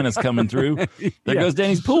 Santa Anna's coming through. There goes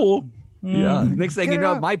Danny's pool. Yeah. Next thing you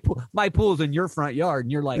know, my pool's in your front yard,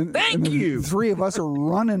 and you're like, thank you. Three of us are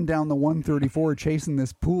running down the 134 chasing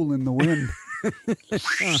this pool in the wind.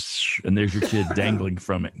 And there's your kid dangling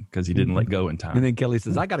from it because he didn't let go in time. And then Kelly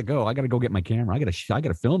says, I gotta go get my camera. I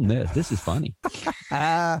gotta film this is funny.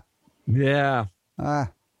 Yeah. All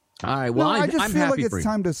right. Well, I just I'm feel like happy it's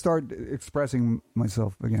time to start expressing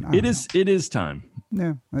myself again. It is time.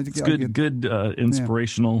 Yeah, it's good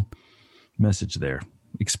inspirational message there.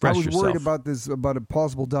 Express yourself. I was worried about a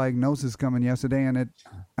possible diagnosis coming yesterday, and it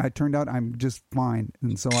turned out I'm just fine.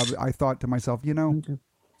 And so I thought to myself, do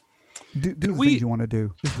the things you want to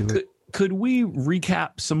do. Just do it. Could we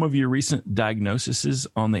recap some of your recent diagnoses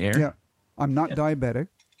on the air? Yeah, I'm not diabetic.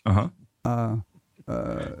 My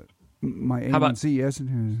A1C, yes.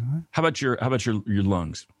 How about your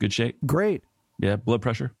lungs? Good shape? Great. Yeah, blood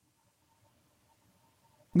pressure?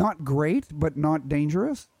 Not great, but not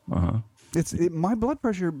dangerous. My blood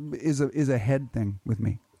pressure is a head thing with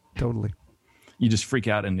me. Totally. You just freak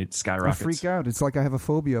out and it skyrockets. I freak out. It's like I have a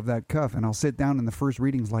phobia of that cuff, and I'll sit down and the first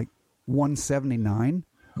reading's like 179.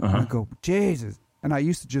 And I go, Jesus. And I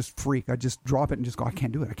used to just freak. I just drop it and just go, I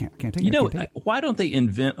can't do it. I can't take it. Why don't they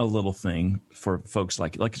invent a little thing for folks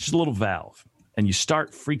like it's just a little valve, and you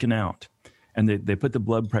start freaking out, and they put the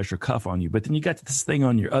blood pressure cuff on you, but then you got this thing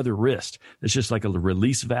on your other wrist. It's just like a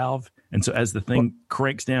release valve, and so as the thing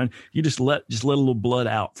cranks down, you just let a little blood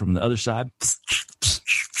out from the other side,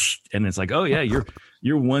 and it's like, oh yeah,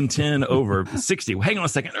 you're 110 over 60. Well, hang on a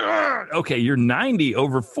second. Okay, you're 90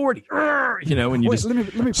 over 40. And you let me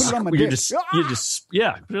put it on my dick. You just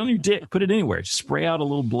put it on your dick. Put it anywhere. Just spray out a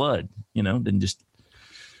little blood. Then just.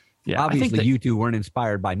 Yeah, obviously you two weren't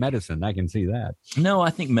inspired by medicine. I can see that. No, I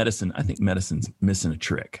think medicine's missing a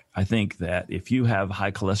trick. I think that if you have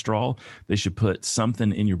high cholesterol, they should put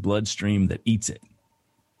something in your bloodstream that eats it.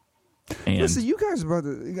 And listen, you guys about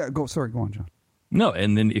to go. Sorry, go on, John. No,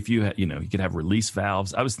 and then if you you could have release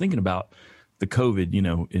valves. I was thinking about the COVID,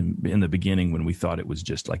 in the beginning when we thought it was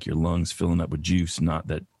just like your lungs filling up with juice, not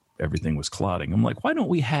that everything was clotting. I'm like, why don't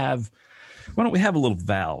we have a little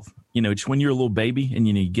valve? Just when you're a little baby and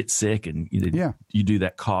you get sick and you do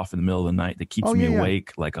that cough in the middle of the night that keeps me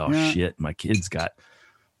awake. Like, shit, my kid's got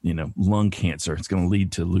lung cancer. It's going to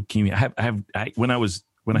lead to leukemia.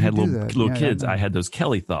 When I had little kids, I had those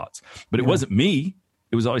Kelly thoughts, but it wasn't me.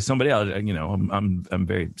 It was always somebody else. I'm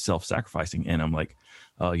very self-sacrificing, and I'm like,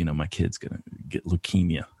 oh, my kid's gonna get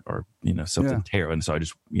leukemia or something terrible, and so I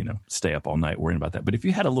just stay up all night worrying about that. But if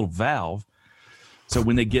you had a little valve, so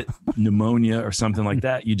when they get pneumonia or something like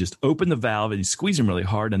that, you just open the valve and you squeeze them really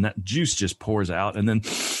hard, and that juice just pours out, and then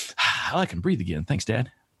I can breathe again. Thanks,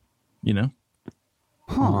 Dad. Yeah,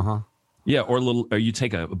 or you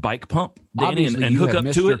take a bike pump, Danny, and hook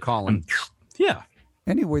up to it. Colin. Yeah.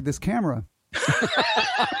 Anyway, this camera.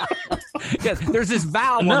 Yes, there's this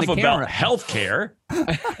valve Enough on the camera. About healthcare.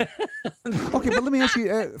 Okay, but let me ask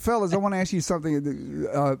you, fellas. I want to ask you something.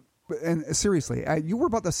 And seriously, you were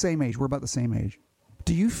about the same age. We're about the same age.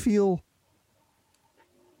 Do you feel?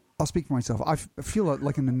 I'll speak for myself. I feel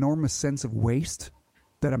like an enormous sense of waste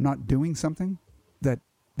that I'm not doing something. That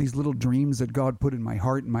these little dreams that God put in my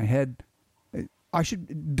heart and my head, I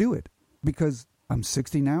should do it because I'm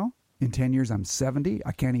 60 now. In 10 years, I'm 70.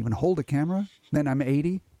 I can't even hold a camera. Then I'm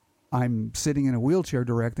 80. I'm sitting in a wheelchair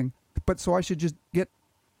directing. But so I should just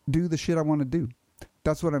do the shit I want to do.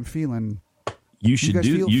 That's what I'm feeling. You should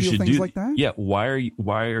feel things like that? Yeah. Why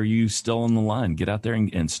are you still on the line? Get out there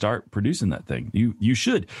and start producing that thing. You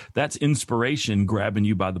should. That's inspiration grabbing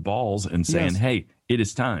you by the balls and saying, "Hey, it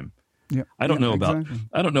is time." Yeah. I don't know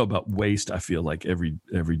about waste. I feel like every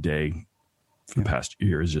day for the past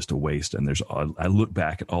year is just a waste. And I look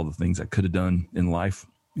back at all the things I could have done in life.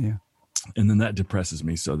 Yeah. And then that depresses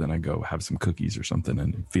me. So then I go have some cookies or something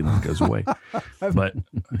and feeling goes away. But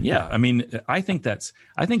yeah, I mean, I think that's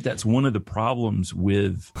one of the problems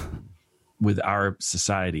with our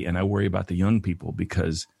society. And I worry about the young people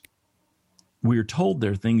because we're told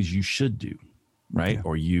there are things you should do. Right. Yeah.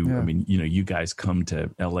 Or I mean, you guys come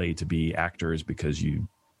to LA to be actors because you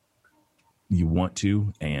want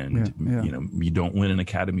to, and you don't win an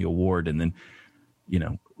Academy Award. And then,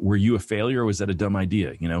 were you a failure or was that a dumb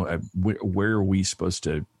idea? Where are we supposed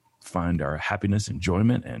to find our happiness,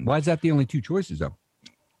 enjoyment? And why is that the only two choices though?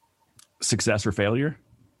 Success or failure?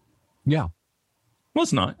 Yeah. Well,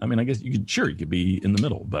 it's not. I mean, I guess you could be in the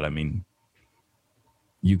middle, but I mean,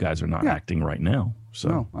 you guys are not acting right now.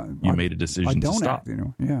 So you made a decision to stop. Act,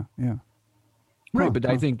 Yeah. Right, but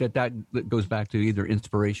I think that goes back to either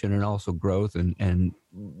inspiration and also growth, and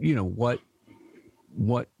what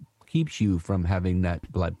keeps you from having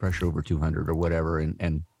that blood pressure over 200 or whatever,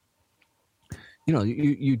 and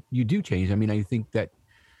you do change. I mean, I think that,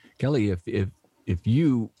 Kelly, if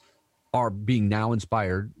you are being now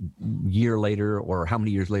inspired year later or how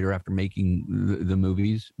many years later after making the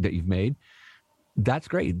movies that you've made, that's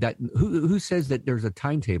great. That who says that there's a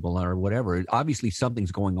timetable or whatever? Obviously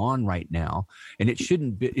something's going on right now, and it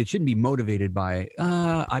shouldn't be motivated by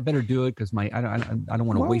I better do it because I don't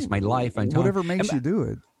want to waste my life on time. Whatever makes you do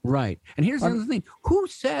it. Right. And here's the other thing. Who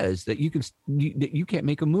says that you can't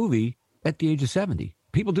make a movie at the age of 70?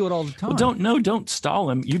 People do it all the time. Well, don't stall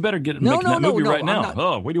him. You better get making that movie right now.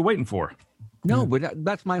 What are you waiting for? No, but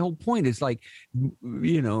that's my whole point. It's like,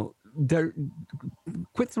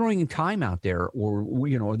 quit throwing time out there,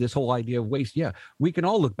 or this whole idea of waste. Yeah, we can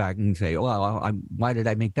all look back and say, well, why did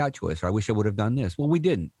I make that choice? Or I wish I would have done this. Well, we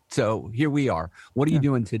didn't. So here we are. What are you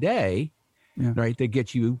doing today, right, that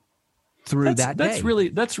gets you through that day?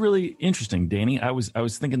 That's really interesting, Danny. I was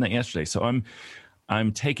thinking that yesterday. So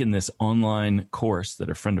I'm taking this online course that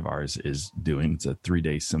a friend of ours is doing. It's a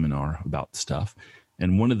 3-day seminar about stuff.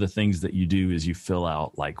 And one of the things that you do is you fill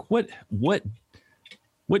out like, what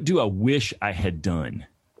do I wish I had done?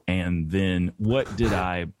 And then what did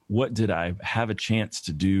I have a chance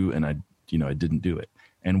to do? And I didn't do it.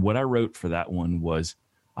 And what I wrote for that one was,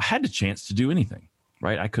 I had a chance to do anything,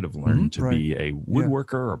 right? I could have learned to be a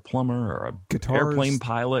woodworker or a plumber or a airplane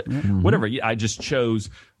pilot, whatever. I just chose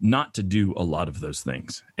not to do a lot of those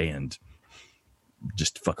things and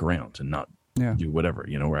just fuck around and not do whatever,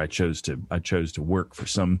 where I chose to work for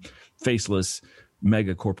some faceless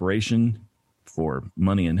mega corporation for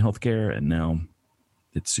money and healthcare, and now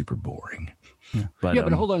it's super boring. But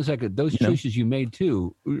hold on a second. Those choices you made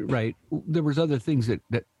too, right? There was other things that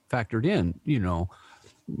factored in,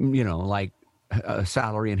 like a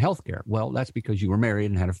salary and healthcare. Well, that's because you were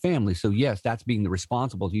married and had a family. So yes, that's being the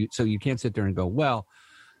responsible. So you can't sit there and go, well,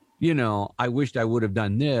 I wished I would have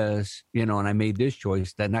done this, and I made this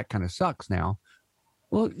choice. Then that kind of sucks now.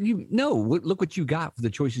 Well, look what you got for the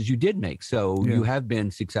choices you did make. So you have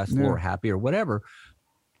been successful or happy or whatever,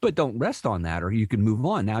 but don't rest on that, or you can move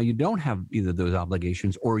on. Now you don't have either those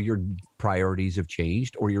obligations, or your priorities have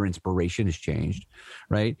changed, or your inspiration has changed,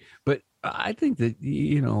 right? But I think that,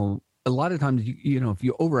 a lot of times, if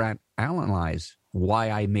you overanalyze why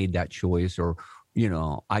I made that choice, or,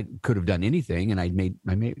 I could have done anything, and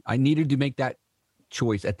I needed to make that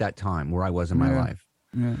choice at that time where I was in my life.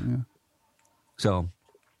 Yeah. So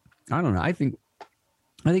I don't know. I think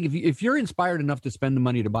if you're inspired enough to spend the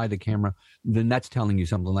money to buy the camera, then that's telling you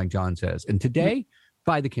something, like John says. And today,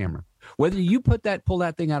 buy the camera. Whether you pull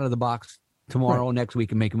that thing out of the box tomorrow, next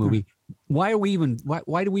week, and make a movie, why do we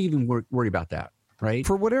even worry about that? Right?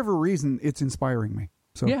 For whatever reason, it's inspiring me.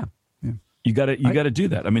 So you got to do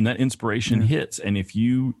that. I mean, that inspiration hits, and if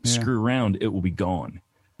you screw around, it will be gone.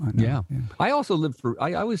 Yeah. I also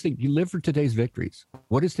I always think you live for today's victories.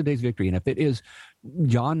 What is today's victory? And if it is,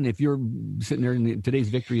 John, if you're sitting there and today's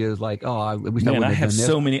victory is like, I wish I would have done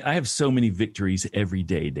this. I have so many victories every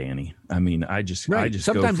day, Danny. I mean, I just sometimes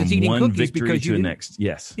go from it's eating one victory to the next.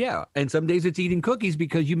 Yes. Yeah. And some days it's eating cookies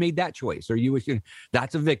because you made that choice, or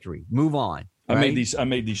that's a victory. Move on. Right? I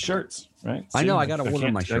made these shirts, right? I know. I got to order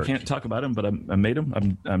my shirts. I can't talk about them, but I made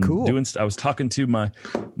them. I'm cool. I was talking to my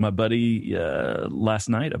buddy last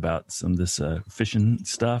night about some of this fishing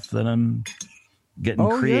stuff that I'm getting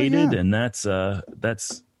created, and that's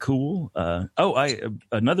cool.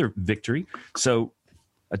 Another victory. So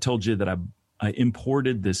I told you that I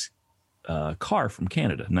imported this car from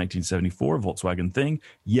Canada, 1974 Volkswagen thing.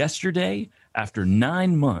 Yesterday, after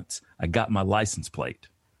 9 months, I got my license plate.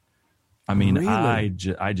 I mean, really?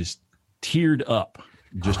 I just teared up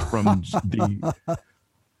just from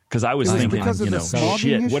because I was thinking,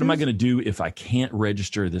 shit, what am I going to do if I can't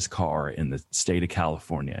register this car in the state of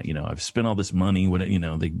California? I've spent all this money.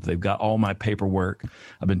 They've got all my paperwork.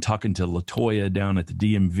 I've been talking to LaToya down at the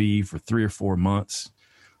DMV for 3 or 4 months,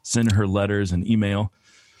 sending her letters and email.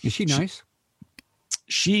 Is she nice?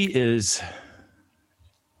 She's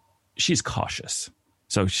cautious.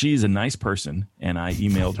 So she's a nice person, and I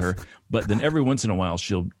emailed her, but then every once in a while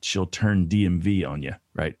she'll turn DMV on you,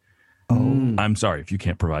 right? Oh, I'm sorry, if you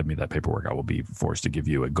can't provide me that paperwork, I will be forced to give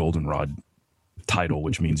you a goldenrod title,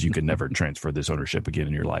 which means you can never transfer this ownership again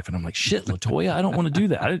in your life. And I'm like, shit, LaToya, I don't want to do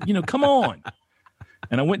that. Come on.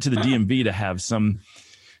 And I went to the DMV to have some,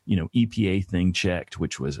 EPA thing checked,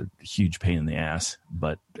 which was a huge pain in the ass,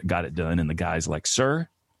 but got it done. And the guy's like, sir,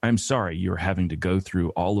 I'm sorry you're having to go through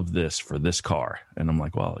all of this for this car. And I'm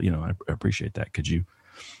like, well, I appreciate that. Could you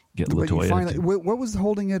get Latoya? What was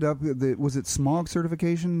holding it up? Was it smog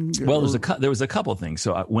certification? Well, there was a couple of things.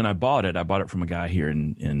 So when I bought it from a guy here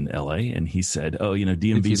in L.A., and he said, oh,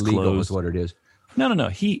 DMV's closed. Is what it is. No.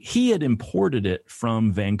 He had imported it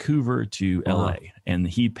from Vancouver to L.A., and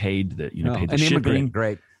he paid the paid the shipping.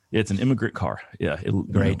 Great. It's an immigrant car. Yeah,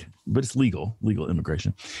 great, but it's legal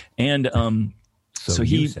immigration, and so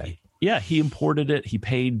he imported it. He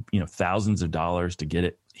paid thousands of dollars to get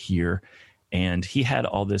it here, and he had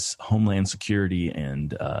all this Homeland Security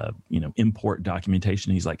and import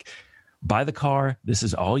documentation. He's like, buy the car. This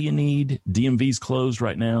is all you need. DMV's closed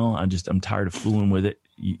right now. I'm tired of fooling with it.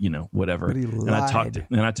 Whatever. But he lied.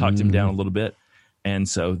 And I talked him down a little bit, and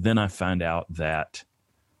so then I found out that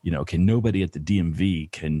nobody at the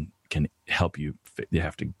DMV can help you. They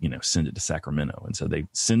have to send it to Sacramento, and so they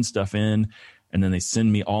send stuff in. And then they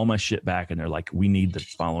send me all my shit back, and they're like, we need the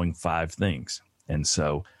following 5 things. And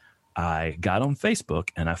so I got on Facebook,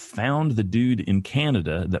 and I found the dude in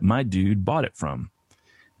Canada that my dude bought it from.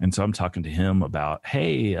 And so I'm talking to him about,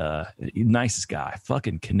 hey, nicest guy,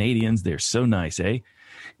 fucking Canadians, they're so nice, eh?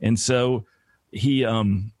 And so he's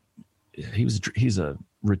a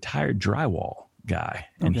retired drywall guy,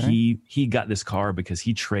 and he got this car because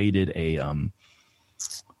he traded a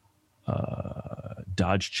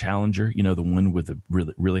Dodge Challenger, the one with the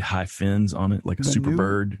really, really high fins on it, like a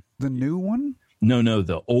Superbird. The new one? No,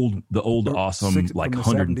 the old awesome, like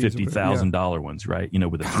 $150,000 ones, right?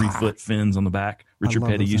 With the 3-foot fins on the back. Richard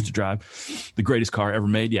Petty used to drive. The greatest car ever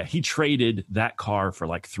made. Yeah, he traded that car for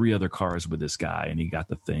like 3 other cars with this guy, and he got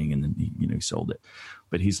the thing, and then he sold it.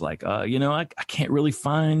 But he's like, I can't really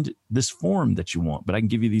find this form that you want, but I can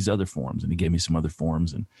give you these other forms. And he gave me some other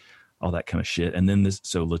forms and all that kind of shit. And then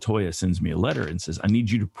so Latoya sends me a letter and says, I need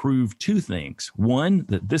you to prove 2 things. One,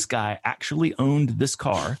 that this guy actually owned this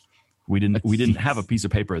car. We didn't have a piece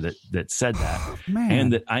of paper that said that.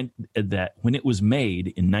 And that when it was made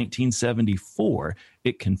in 1974,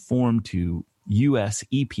 it conformed to US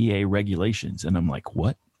EPA regulations. And I'm like,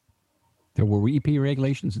 what? There were EPA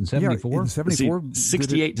regulations in 74? Yeah, in 74.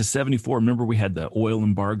 68 to 74. Remember, we had the oil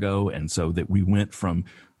embargo. And so that we went from,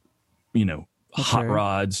 hot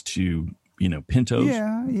rods to Pintos.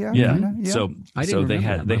 Yeah. So they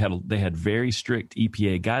had very strict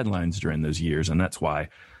EPA guidelines during those years, and that's why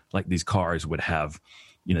like these cars would have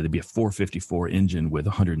there'd be a 454 engine with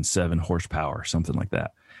 107 horsepower or something like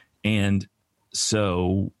that. And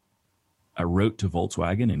so I wrote to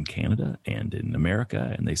Volkswagen in Canada and in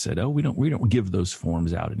America, and they said, oh, we don't give those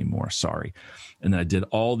forms out anymore, sorry. And then I did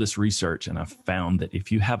all this research, and I found that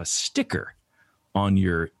if you have a sticker on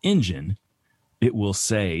your engine, it will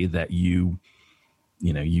say that you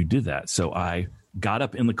did that. So I got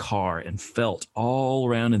up in the car and felt all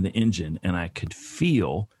around in the engine, and I could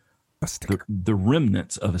feel the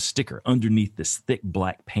remnants of a sticker underneath this thick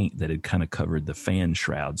black paint that had kind of covered the fan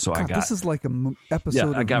shroud. So this is like an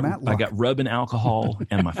episode of Matlock. I got rubbing alcohol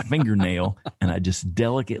and my fingernail, and I just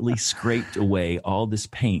delicately scraped away all this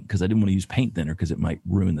paint because I didn't want to use paint thinner because it might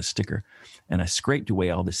ruin the sticker. And I scraped away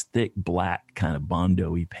all this thick black kind of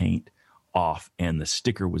Bondo-y paint off, and the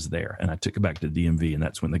sticker was there. And I took it back to the DMV, and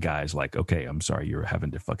that's when the guy's like, okay, I'm sorry you're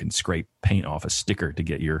having to fucking scrape paint off a sticker to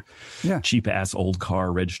get your cheap ass old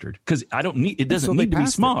car registered, because it doesn't need to be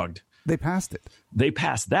smogged. They passed it. They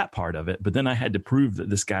passed that part of it, but then I had to prove that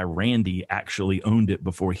this guy Randy actually owned it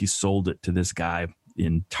before he sold it to this guy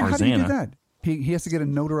in Tarzana. How do you do that? He has to get a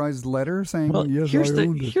notarized letter saying, yes, I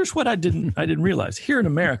owned it. Here's what I didn't realize. Here in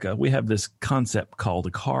America, we have this concept called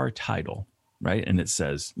a car title. Right. And it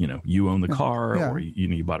says, you own the car, or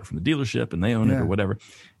you bought it from the dealership and they own it or whatever.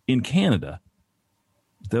 In Canada,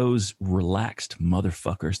 those relaxed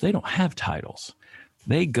motherfuckers, they don't have titles.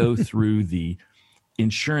 They go through the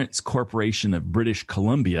Insurance Corporation of British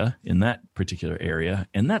Columbia in that particular area.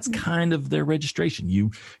 And that's kind of their registration.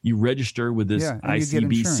 You register with this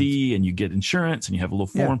ICBC and you get insurance and you have a little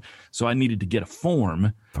form. So I needed to get a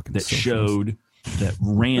form that showed that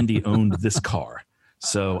Randy owned this car.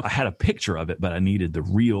 So I had a picture of it, but I needed the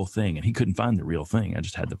real thing, and he couldn't find the real thing. I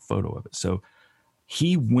just had the photo of it. So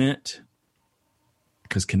he went,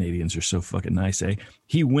 because Canadians are so fucking nice, eh?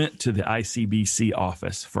 He went to the ICBC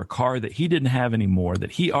office for a car that he didn't have anymore,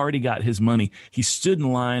 that he already got his money. He stood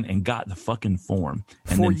in line and got the fucking form.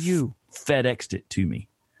 And for then you. FedExed it to me.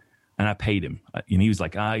 And I paid him. And he was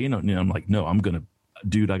like, I'm like, no, I'm going to,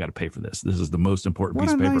 dude, I got to pay for this. This is the most important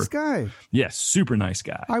piece of paper. What a nice guy. Yes, super nice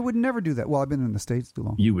guy. I would never do that. Well, I've been in the States too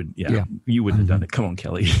long. You would, you wouldn't have done it. Come on,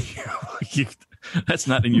 Kelly. That's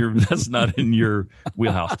not in your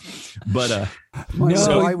wheelhouse. But my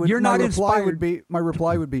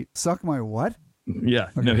reply would be suck my what? Yeah.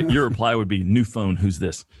 No, your reply would be new phone. Who's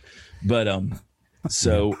this? But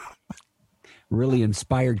so really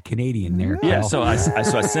inspired Canadian there. Yeah. So I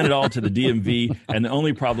sent it all to the DMV, and the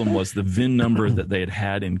only problem was the VIN number that they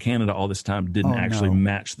had in Canada all this time didn't actually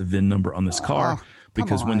match the VIN number on this car.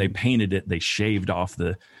 Because when they painted it, they shaved off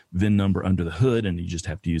the VIN number under the hood, and you just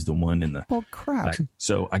have to use the one in the. Well, crap! Back.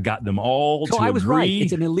 So I got them all to agree. So I was right.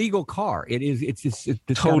 It's an illegal car. It is. It's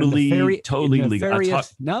totally legal.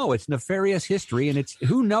 No, it's nefarious history, and it's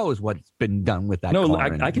who knows what's been done with that. No,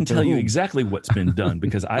 car I can tell you exactly what's been done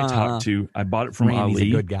because I bought it from Randy's Ali,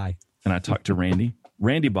 a good guy, and I talked to Randy.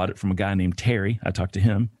 Randy bought it from a guy named Terry. I talked to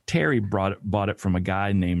him. Terry bought it from a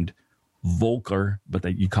guy named Volker,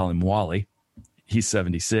 but you call him Wally. He's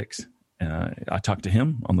 76. I talked to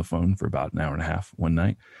him on the phone for about an hour and a half one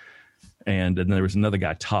night. And then there was another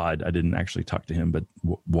guy, Todd. I didn't actually talk to him, but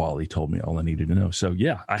Wally told me all I needed to know. So,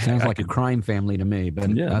 yeah. Sounds like a crime family to me. But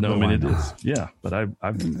yeah, it is. Yeah. But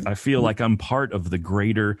I feel like I'm part of the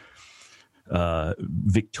greater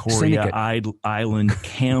Victoria Island,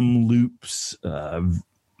 Kamloops,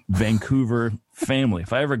 Vancouver family.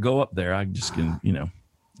 If I ever go up there, I just can,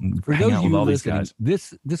 for those of you listening,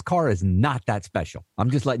 this car is not that special. I'm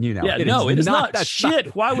just letting you know. Yeah, it is not that shit.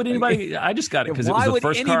 Special. Why would anybody? I just got it because it was the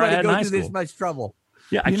first car I had in high school. This much trouble?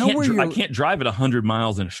 Yeah, I can't drive it 100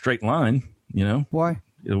 miles in a straight line. Why?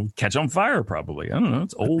 It'll catch on fire probably. I don't know.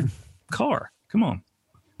 It's an old car. Come on.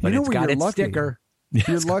 But it's got its sticker.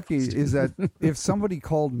 You're lucky is that if somebody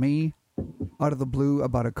called me out of the blue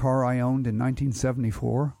about a car I owned in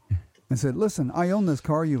 1974. And said, listen, I own this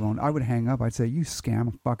car you own. I would hang up. I'd say, you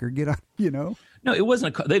scam fucker, get out, No, it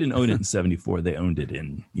wasn't a car. They didn't own it in 74. They owned it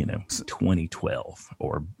in, 2012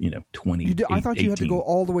 or, 2018. I thought you had to go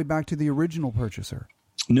all the way back to the original purchaser.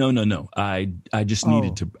 No. I just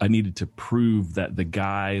needed to prove that the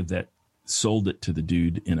guy that sold it to the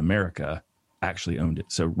dude in America actually owned it.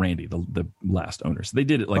 So Randy, the last owner. So they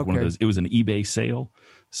did it like one of those. It was an eBay sale.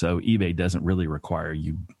 So eBay doesn't really require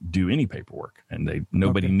you do any paperwork, and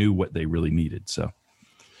nobody knew what they really needed. So,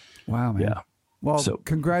 wow, man. Yeah. Well,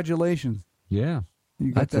 congratulations. Yeah,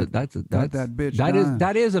 you got that bitch.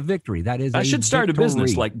 That is a victory. That is. I should start a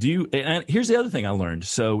business. Like, and here's the other thing I learned.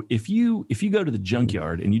 So if you go to the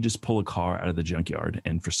junkyard and you just pull a car out of the junkyard,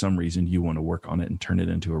 and for some reason you want to work on it and turn it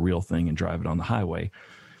into a real thing and drive it on the highway,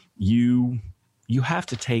 you have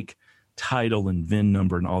to take title and VIN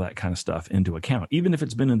number and all that kind of stuff into account, even if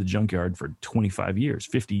it's been in the junkyard for 25 years,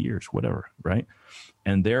 50 years, whatever, right?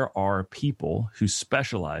 And there are people who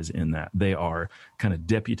specialize in that. They are kind of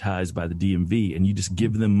deputized by the DMV, and you just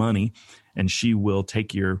give them money, and she will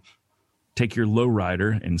take your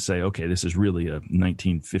lowrider and say, okay, this is really a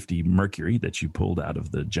 1950 Mercury that you pulled out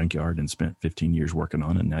of the junkyard and spent 15 years working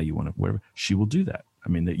on, and now you want to whatever. She will do that. I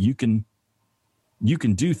mean, that you can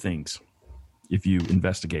do things if you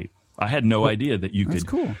investigate. I had no idea that you could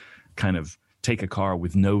kind of take a car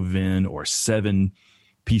with no VIN or 7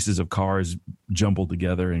 pieces of cars jumbled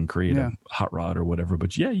together and create a hot rod or whatever.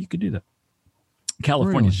 But yeah, you could do that.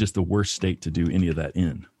 California is just the worst state to do any of that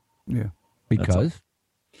in. Yeah. Because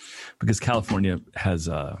California has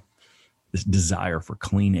this desire for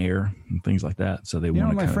clean air and things like that. So they want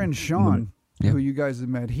to. My friend Sean, who you guys have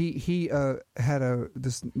met, he had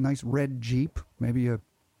this nice red Jeep, maybe a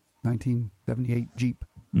 1978 Jeep.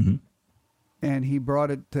 Mm-hmm. And he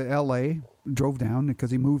brought it to L.A., drove down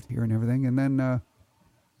because he moved here and everything. And then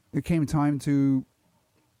it came time to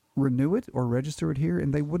renew it or register it here,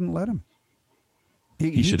 and they wouldn't let him.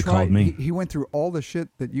 He should have called me. He went through all the shit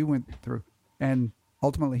that you went through, and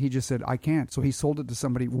ultimately he just said, I can't. So he sold it to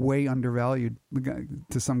somebody way undervalued,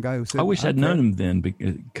 to some guy who said, I wish I'd known him then,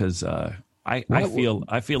 because I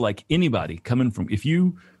feel like anybody coming from, if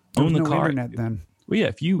you own the car. Internet then. Well, yeah,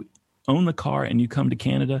 if you own the car and you come to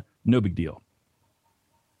Canada, no big deal.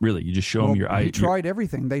 Really, you just show them your ID. He tried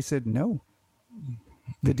everything. They said no.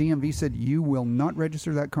 The DMV said you will not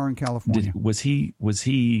register that car in California. Was he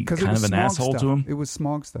kind of an asshole to him? It was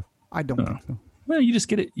smog stuff. I don't think so. Well, you just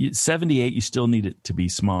get it. 78, you still need it to be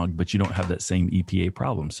smog, but you don't have that same EPA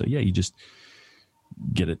problem. So yeah, you just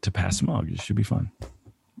get it to pass smog. It should be fine.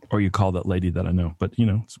 Or you call that lady that I know, but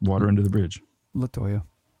it's water under the bridge. Latoya.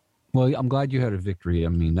 Well, I'm glad you had a victory. I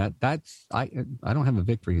mean, that's I don't have a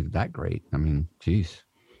victory that great. I mean, geez.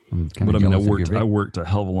 But I mean, I worked a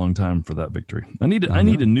hell of a long time for that victory. I need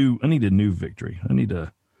a new victory. I don't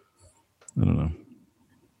know,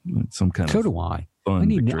 some kind of. So do I. fun.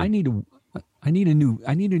 I need a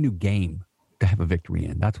new game to have a victory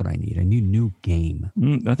in. That's what I need. A new game.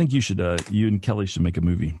 I think you and Kelly should make a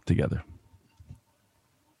movie together.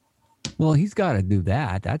 Well, he's got to do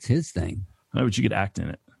that. That's his thing. No, but you could act in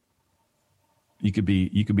it. You could be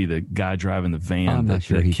the guy driving the van. I'm not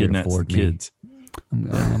sure he can afford the kids.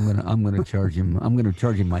 I'm gonna charge him. I'm gonna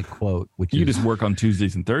charge him my quote, which you just work on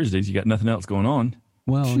Tuesdays and Thursdays. You got nothing else going on.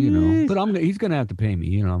 Well, but he's gonna have to pay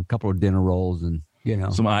me. A couple of dinner rolls and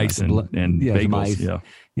some ice and bagels. Some ice,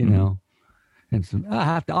 and some. I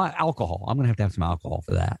have to alcohol. I'm gonna have to have some alcohol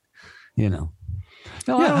for that. No,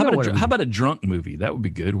 how about a drunk movie? That would be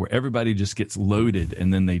good, where everybody just gets loaded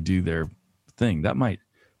and then they do their thing. That might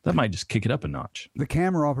just kick it up a notch. The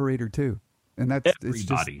camera operator too, and that's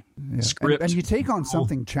everybody. It's just, Script, and you take on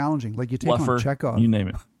something challenging, like you take on Chekhov. You name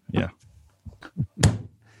it. Yeah.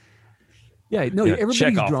 Everybody's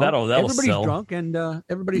Chekhov, drunk. Everybody's sell. drunk, and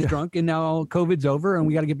everybody's drunk, and now COVID's over, and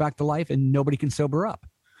we got to get back to life, and nobody can sober up.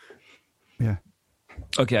 Yeah.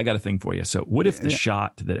 Okay, I got a thing for you. So, what if the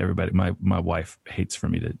shot that everybody, my wife hates for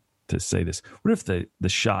me to say this. What if the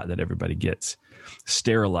shot that everybody gets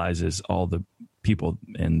sterilizes all the people,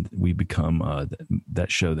 and we become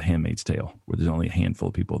that show, The Handmaid's Tale, where there's only a handful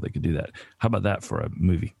of people that could do that? How about that for a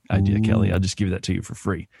movie idea, Kelly? I'll just give that to you for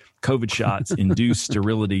free. COVID shots induce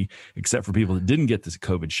sterility, except for people that didn't get this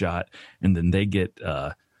COVID shot, and then they get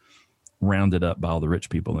rounded up by all the rich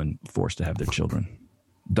people and forced to have their children.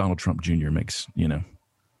 Donald Trump Jr. makes,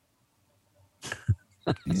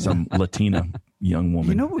 some Latina young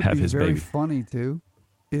woman have his baby. Very funny too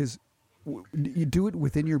is you do it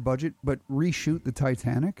within your budget, but reshoot the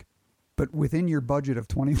Titanic, but within your budget of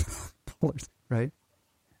 $20, right?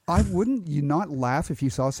 Wouldn't you not laugh if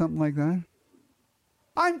you saw something like that?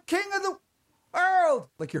 I'm king of the world.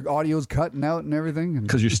 Like your audio's cutting out and everything,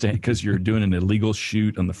 because you're doing an illegal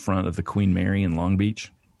shoot on the front of the Queen Mary in Long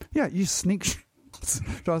Beach. Yeah, you sneak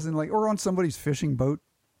shots in, or on somebody's fishing boat.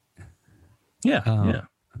 Yeah, yeah.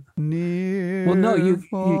 Near. Well, no, you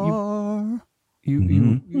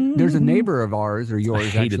there's a neighbor of ours or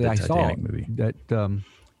yours. I saw movie. That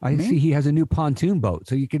I see he has a new pontoon boat,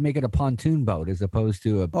 so you can make it a pontoon boat as opposed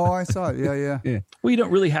to a. Oh, I saw it. Yeah. Well, you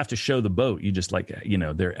don't really have to show the boat. You just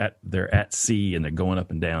they're at sea and they're going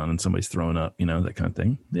up and down and somebody's throwing up, that kind of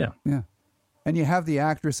thing. Yeah. Yeah. And you have the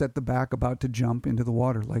actress at the back about to jump into the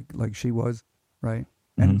water, like she was, right?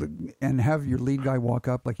 And have your lead guy walk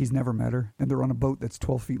up like he's never met her, and they're on a boat that's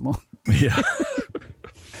 12 feet long. Yeah.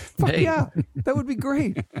 Yeah, that would be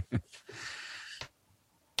great.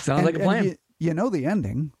 Sounds like a plan. You know the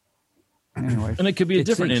ending. Anyway. And it could be a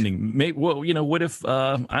different ending. What if,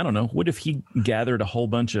 I don't know, what if he gathered a whole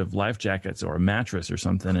bunch of life jackets or a mattress or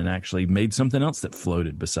something and actually made something else that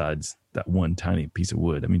floated besides that one tiny piece of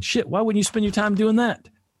wood? I mean, shit, why wouldn't you spend your time doing that?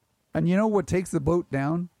 And you know what takes the boat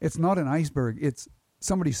down? It's not an iceberg. It's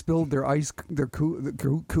somebody spilled their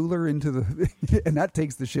cooler into the, and that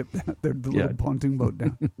takes the ship down, the little pontoon boat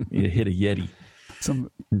down. You hit a Yeti. Some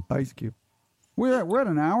ice cube. We're at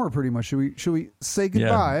an hour pretty much. Should we say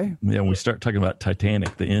goodbye? Yeah, when we start talking about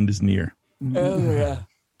Titanic, the end is near. Oh yeah.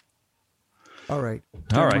 All right.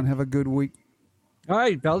 Everyone have a good week. All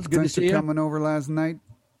right, fellas. Good Thanks to see you. Thanks for coming over last night.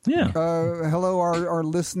 Yeah. Hello, our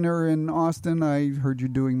listener in Austin. I heard you're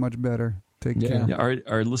doing much better. Take care. Yeah,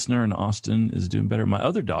 our listener in Austin is doing better. My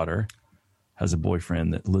other daughter has a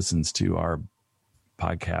boyfriend that listens to our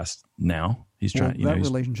podcast now. He's trying. That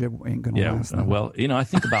relationship ain't gonna last. Well, I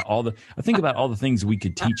think about all the things we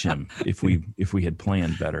could teach him if we had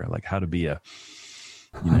planned better, like how to be a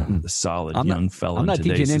solid young fellow. I'm not in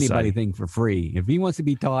today's teaching anybody society. anything for free. If he wants to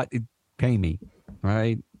be taught, pay me. All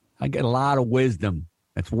right. I get a lot of wisdom.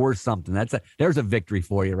 That's worth something. There's a victory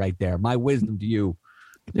for you right there. My wisdom to you.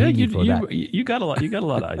 Yeah, you got a lot. You got a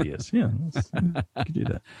lot of ideas. Yeah, you can do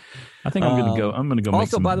that. I think I'm gonna go make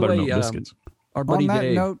some buttermilk biscuits. Our buddy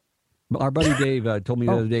Dave. Told me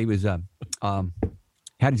the other day was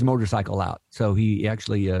had his motorcycle out, so he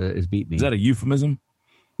actually has beat me. Is that a euphemism?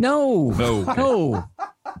 No.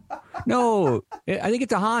 No. I think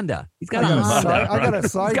it's a Honda. He's got a Honda. I got a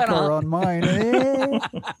sidecar on mine.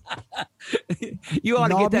 You ought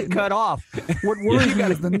to get that cut off. What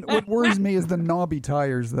worries me is the knobby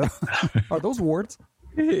tires, though. Are those warts?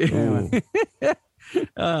 You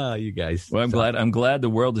guys. Well, I'm glad the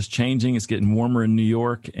world is changing. It's getting warmer in New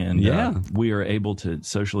York, and we are able to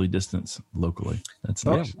socially distance locally. That's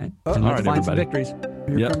nice. All right, find some victories.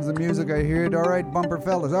 Here comes the music. I hear it. All right, bumper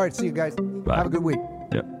fellas. All right, see you guys. Bye. Have a good week.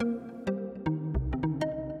 Yep.